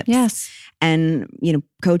relationships. Yes. And,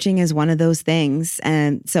 coaching is one of those things.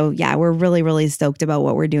 And so, yeah, we're really, really stoked about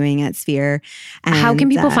what we're doing at Sphere. And how can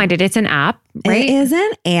people find it? It's an app, right? It is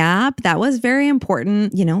an app. That was very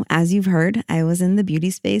important. As you've heard, I was in the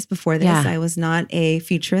beauty space before this. Yeah. I was not a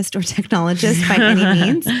futurist or technologist by any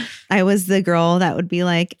means. I was the girl that would be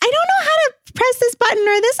like, I don't know how to press this button,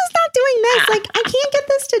 or this is not doing this. Like, I can't get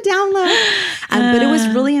this to download. But it was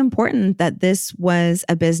really important that this was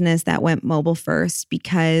a business that went mobile first,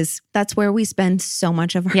 because that's where we spend so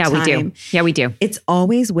much of our time. We do. Yeah, we do. It's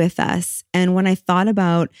always with us. And when I thought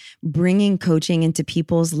about bringing coaching into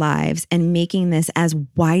people's lives and making this as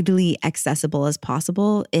widely accessible as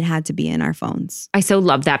possible, it had to be in our phones. I so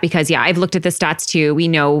love that because, I've looked at the stats too. We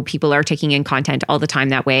know people are taking in content all the time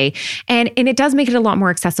that way. And it does make it a lot more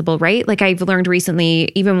accessible, right? Like I've learned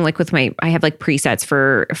recently, even like with I have like presets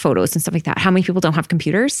for photos and stuff like that. How many people don't have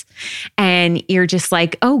computers? And you're just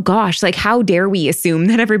like, oh gosh, like how dare we assume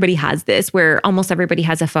that everybody has this, where almost everybody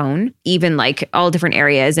has a phone, even like all different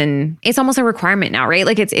areas. And it's almost a requirement now, right?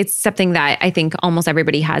 Like it's something that I think almost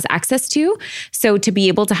everybody has access to. So to be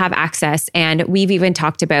able to have access, and we've even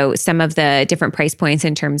talked about some of the different price points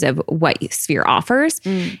in terms of what Sphere offers.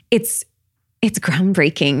 It's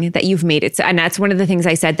groundbreaking that you've made it. And that's one of the things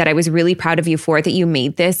I said that I was really proud of you for, that you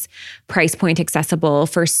made this price point accessible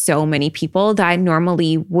for so many people that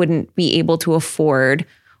normally wouldn't be able to afford.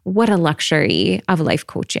 What a luxury of life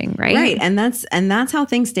coaching, right? Right. And that's how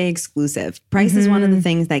things stay exclusive. Price is one of the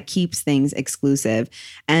things that keeps things exclusive.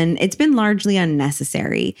 And it's been largely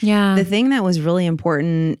unnecessary. Yeah. The thing that was really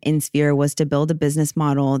important in Sphere was to build a business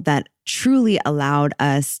model that truly allowed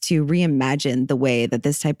us to reimagine the way that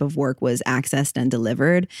this type of work was accessed and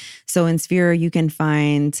delivered. So in Sphere, you can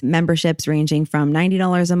find memberships ranging from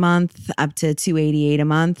 $90 a month up to $288 a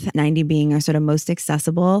month, 90 being our sort of most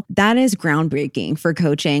accessible. That is groundbreaking for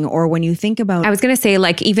coaching. Or when you think about, I was going to say,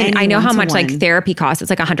 like, even I know how much like therapy costs. It's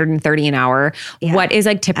like $130 an hour. Yeah, what is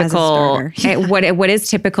like typical? What is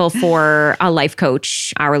typical for a life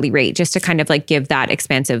coach hourly rate? Just to kind of like give that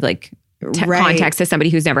expansive like context to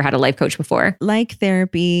somebody who's never had a life coach before. Like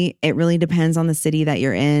therapy, it really depends on the city that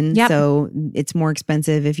you're in. Yep. So it's more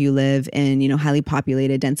expensive if you live in, highly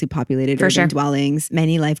populated, densely populated urban dwellings.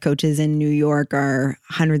 Many life coaches in New York are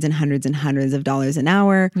hundreds and hundreds and hundreds of dollars an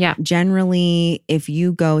hour. Yeah. Generally, if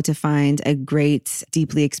you go to find a great,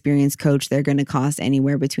 deeply experienced coach, they're going to cost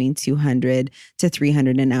anywhere between $200 to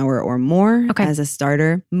 $300 an hour or more as a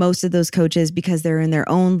starter. Most of those coaches, because they're in their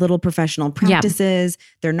own little professional practices,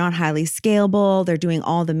 they're not highly scalable. They're doing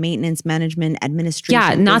all the maintenance, management, administration.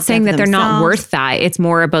 Yeah, not saying that they're not worth that. It's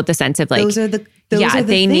more about the sense of like,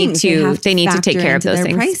 they need to take care of those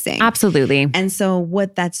things. Pricing. Absolutely. And so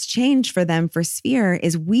what that's changed for them for Sphere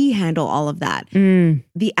is we handle all of that.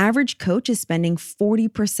 The average coach is spending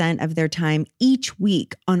 40% of their time each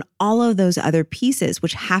week on all of those other pieces,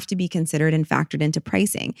 which have to be considered and factored into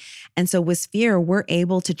pricing. And so with Sphere, we're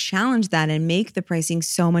able to challenge that and make the pricing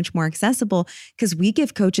so much more accessible because we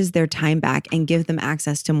give coaches their time back and give them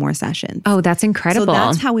access to more sessions. Oh, that's incredible. So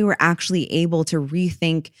that's how we were actually able to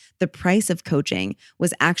rethink the price of coaching,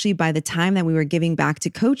 was actually by the time that we were giving back to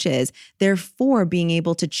coaches, therefore being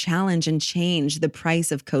able to challenge and change the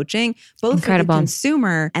price of coaching, both for the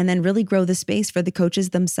consumer and then really grow the space for the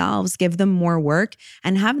coaches themselves, give them more work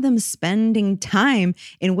and have them spending time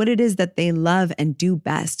in what it is that they love and do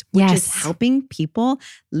best, which is helping people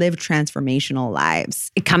live transformational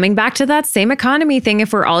lives. Coming back to that same economy thing,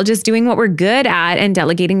 if we're all just doing what we're good at and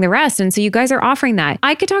delegating the rest. And so you guys are offering that.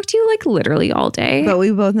 I could talk to you like literally all day. But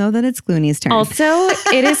we both know that it's Clooney's turn. Also,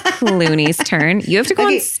 it is Clooney's turn. You have to go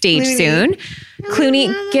on stage soon.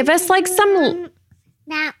 Clooney, give us like some...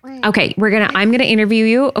 That one. Okay, I'm gonna interview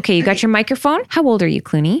you. Okay, you got your microphone? How old are you,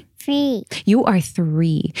 Clooney? 3. You are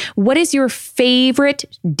 3. What is your favorite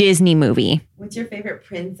Disney movie? What's your favorite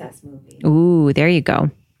princess movie? Ooh, there you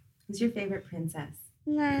go. Who's your favorite princess?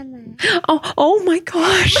 Mama. Oh my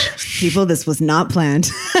gosh. People, this was not planned.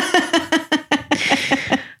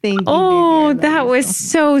 Thank you. Oh, that was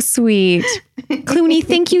so sweet. Clooney,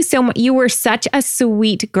 thank you so much. You were such a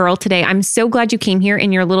sweet girl today. I'm so glad you came here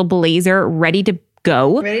in your little blazer, ready to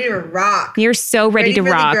go. Ready to rock. You're so ready to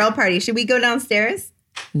rock. The girl party. Should we go downstairs?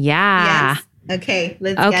 Yeah. Yes. Okay,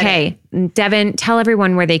 let's get it. Devon, tell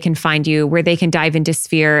everyone where they can find you, where they can dive into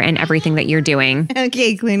Sphere and everything that you're doing.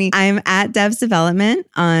 Okay, Clooney. I'm at Dev's Development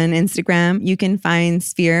on Instagram. You can find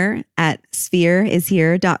Sphere at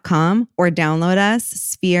sphereishere.com or download us,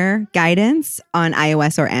 Sphere Guidance, on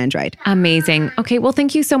iOS or Android. Amazing. Okay, well,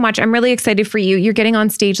 thank you so much. I'm really excited for you. You're getting on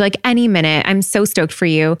stage like any minute. I'm so stoked for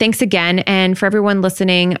you. Thanks again. And for everyone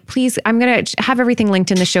listening, please, I'm going to have everything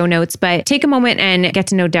linked in the show notes, but take a moment and get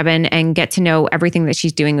to know Devon and get to know everything that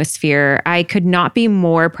she's doing with Sphere. I could not be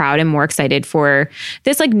more proud and more excited for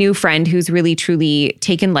this like new friend who's really truly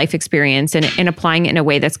taken life experience and applying it in a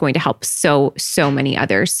way that's going to help so many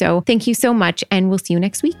others. So thank you so much, and we'll see you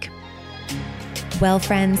next week. Well,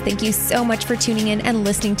 friends, thank you so much for tuning in and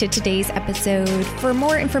listening to today's episode. For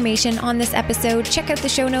more information on this episode, check out the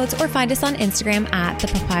show notes or find us on Instagram at The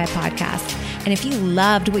Papaya Podcast. And if you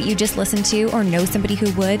loved what you just listened to or know somebody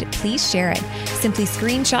who would, please share it. Simply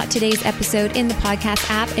screenshot today's episode in the podcast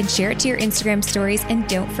app and share it to your Instagram stories, and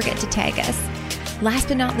don't forget to tag us. Last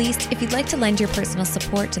but not least, if you'd like to lend your personal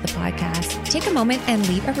support to the podcast, take a moment and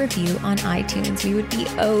leave a review on iTunes. We would be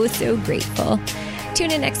so grateful.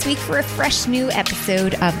 Tune in next week for a fresh new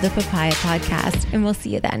episode of the Papaya Podcast, and we'll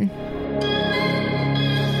see you then.